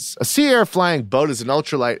says a Seair Flying Boat is an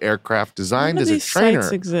ultralight aircraft designed as a trainer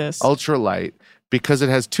ultralight because it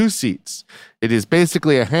has 2 seats. It is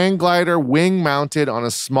basically a hang glider wing mounted on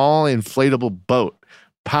a small inflatable boat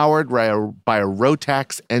powered by a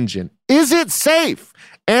Rotax engine. Is it safe?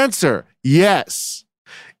 Answer, yes.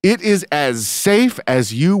 It is as safe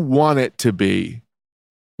as you want it to be,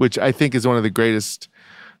 which I think is one of the greatest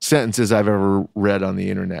sentences I've ever read on the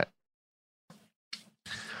internet.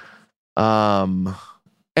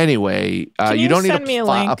 Anyway, you don't need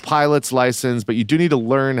a pilot's license, but you do need to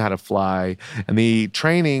learn how to fly. And the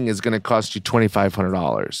training is going to cost you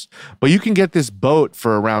 $2,500. But you can get this boat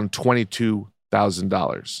for around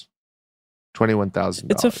 $22,000.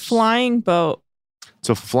 $21,000. It's a flying boat. It's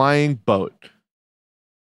a flying boat.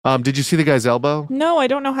 Did you see the guy's elbow? No, I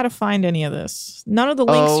don't know how to find any of this. None of the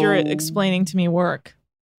links you're explaining to me work.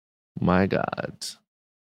 My God.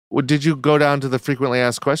 Well, did you go down to the frequently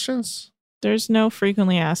asked questions? There's no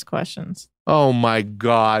frequently asked questions. Oh my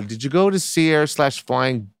God. Did you go to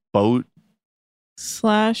seaair/flyingboat?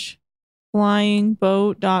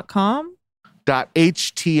 /flyingboat.com?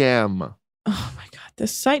 .htm. Oh my God.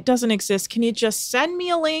 This site doesn't exist. Can you just send me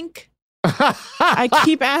a link? I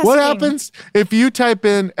keep asking. What happens if you type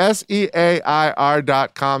in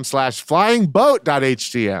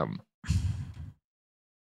seair.com/flyingboat.htm?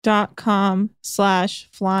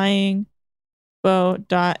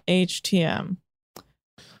 .com/flyingboat.htm.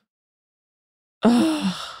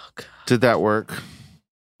 Oh, God. Did that work?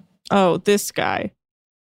 Oh, this guy.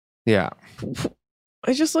 Yeah.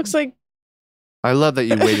 It just looks like. I love that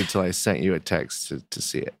you waited till I sent you a text to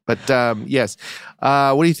see it. But yes.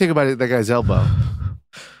 What do you think about that guy's elbow?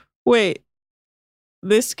 Wait.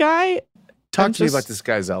 This guy? Talk to me about this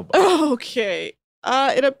guy's elbow. Okay.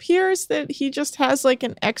 It appears that he just has like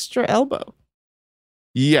an extra elbow.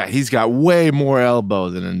 Yeah, he's got way more elbow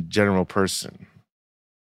than a general person.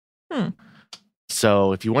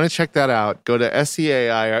 So if you want to check that out, go to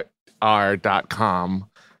seair.com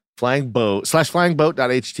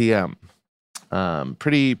 /flyingboat.htm.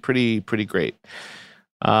 Pretty great.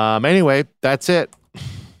 Anyway, that's it.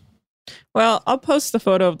 Well, I'll post the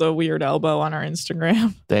photo of the weird elbow on our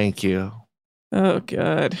Instagram. Thank you. Oh,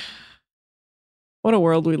 God. What a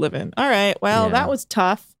world we live in. All right. Well, that was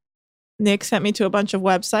tough. Nick sent me to a bunch of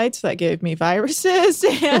websites that gave me viruses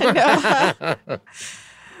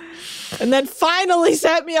and then finally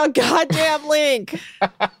sent me a goddamn link.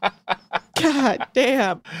 God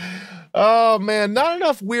damn. Oh, man. Not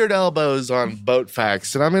enough weird elbows on boat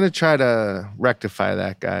facts. And I'm going to try to rectify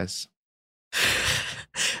that, guys.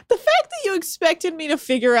 The fact that you expected me to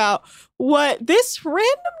figure out what this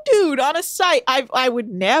random dude on a site I would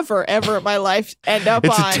never, ever in my life end up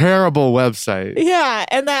on. It's a terrible website. Yeah.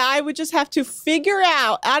 And that I would just have to figure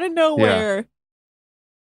out of nowhere. Yeah.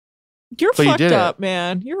 You're fucked up,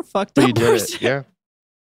 man. You're a fucked up person. Did it. Yeah.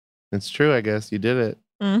 It's true, I guess. You did it.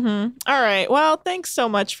 Mm-hmm. All right. Well, thanks so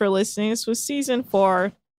much for listening. This was season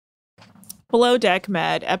 4, Below Deck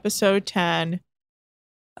Med, episode 10.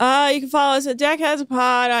 You can follow us at DeckheadsPod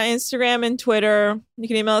on Instagram and Twitter. You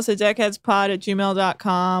can email us at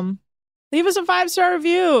deckheadspod@gmail.com. Leave us a 5-star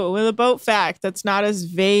review with a boat fact that's not as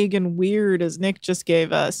vague and weird as Nick just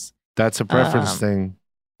gave us. That's a preference thing.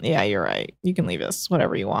 Yeah, you're right. You can leave us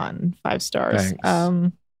whatever you want. 5 stars.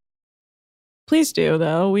 Thanks. Please do,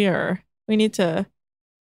 though. We need to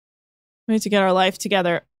get our life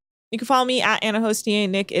together. You can follow me at Anna Hostier.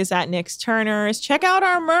 Nick is at Nick's Turners. Check out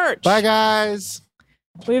our merch. Bye, guys.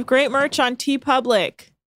 We have great merch on TeePublic.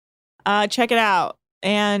 Check it out.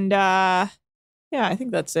 And yeah, I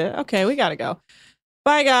think that's it. Okay, we gotta go.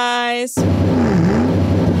 Bye, guys.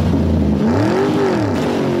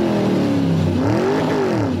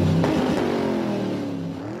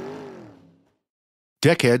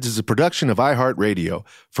 Deckheads is a production of iHeartRadio.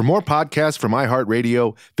 For more podcasts from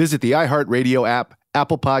iHeartRadio, visit the iHeartRadio app,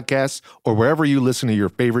 Apple Podcasts, or wherever you listen to your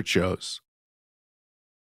favorite shows.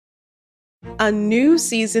 A new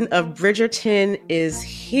season of Bridgerton is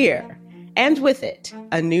here. And with it,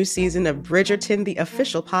 a new season of Bridgerton, the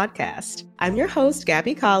official podcast. I'm your host,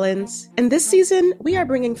 Gabby Collins, and this season, we are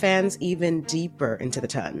bringing fans even deeper into the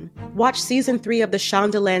ton. Watch season 3 of the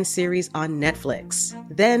Shondaland series on Netflix.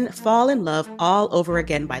 Then fall in love all over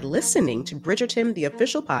again by listening to Bridgerton, the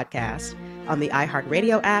official podcast, on the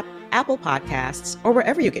iHeartRadio app, Apple Podcasts, or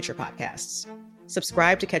wherever you get your podcasts.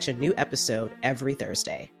 Subscribe to catch a new episode every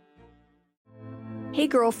Thursday. Hey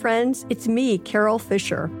girlfriends, it's me, Carol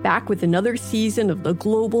Fisher, back with another season of the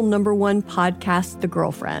global #1 podcast, The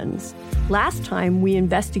Girlfriends. Last time, we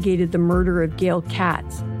investigated the murder of Gail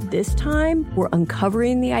Katz. This time, we're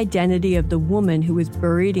uncovering the identity of the woman who was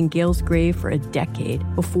buried in Gail's grave for a decade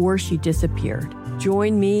before she disappeared.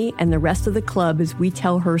 Join me and the rest of the club as we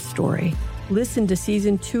tell her story. Listen to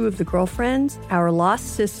Season 2 of The Girlfriends, Our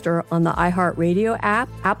Lost Sister on the iHeartRadio app,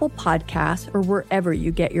 Apple Podcasts, or wherever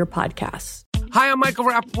you get your podcasts. Hi, I'm Michael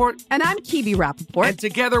Rappaport. And I'm Kibi Rappaport. And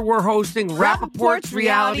together we're hosting Rappaport's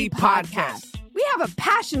Reality Podcast. We have a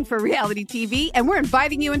passion for reality TV, and we're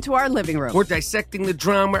inviting you into our living room. We're dissecting the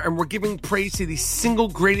drama, and we're giving praise to the single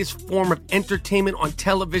greatest form of entertainment on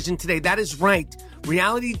television today. That is right.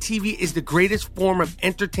 Reality TV is the greatest form of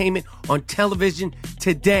entertainment on television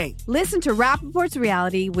today. Listen to Rappaport's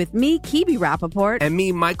Reality with me, Kibi Rappaport. And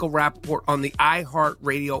me, Michael Rappaport, on the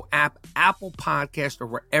iHeartRadio app, Apple Podcast, or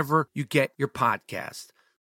wherever you get your podcast.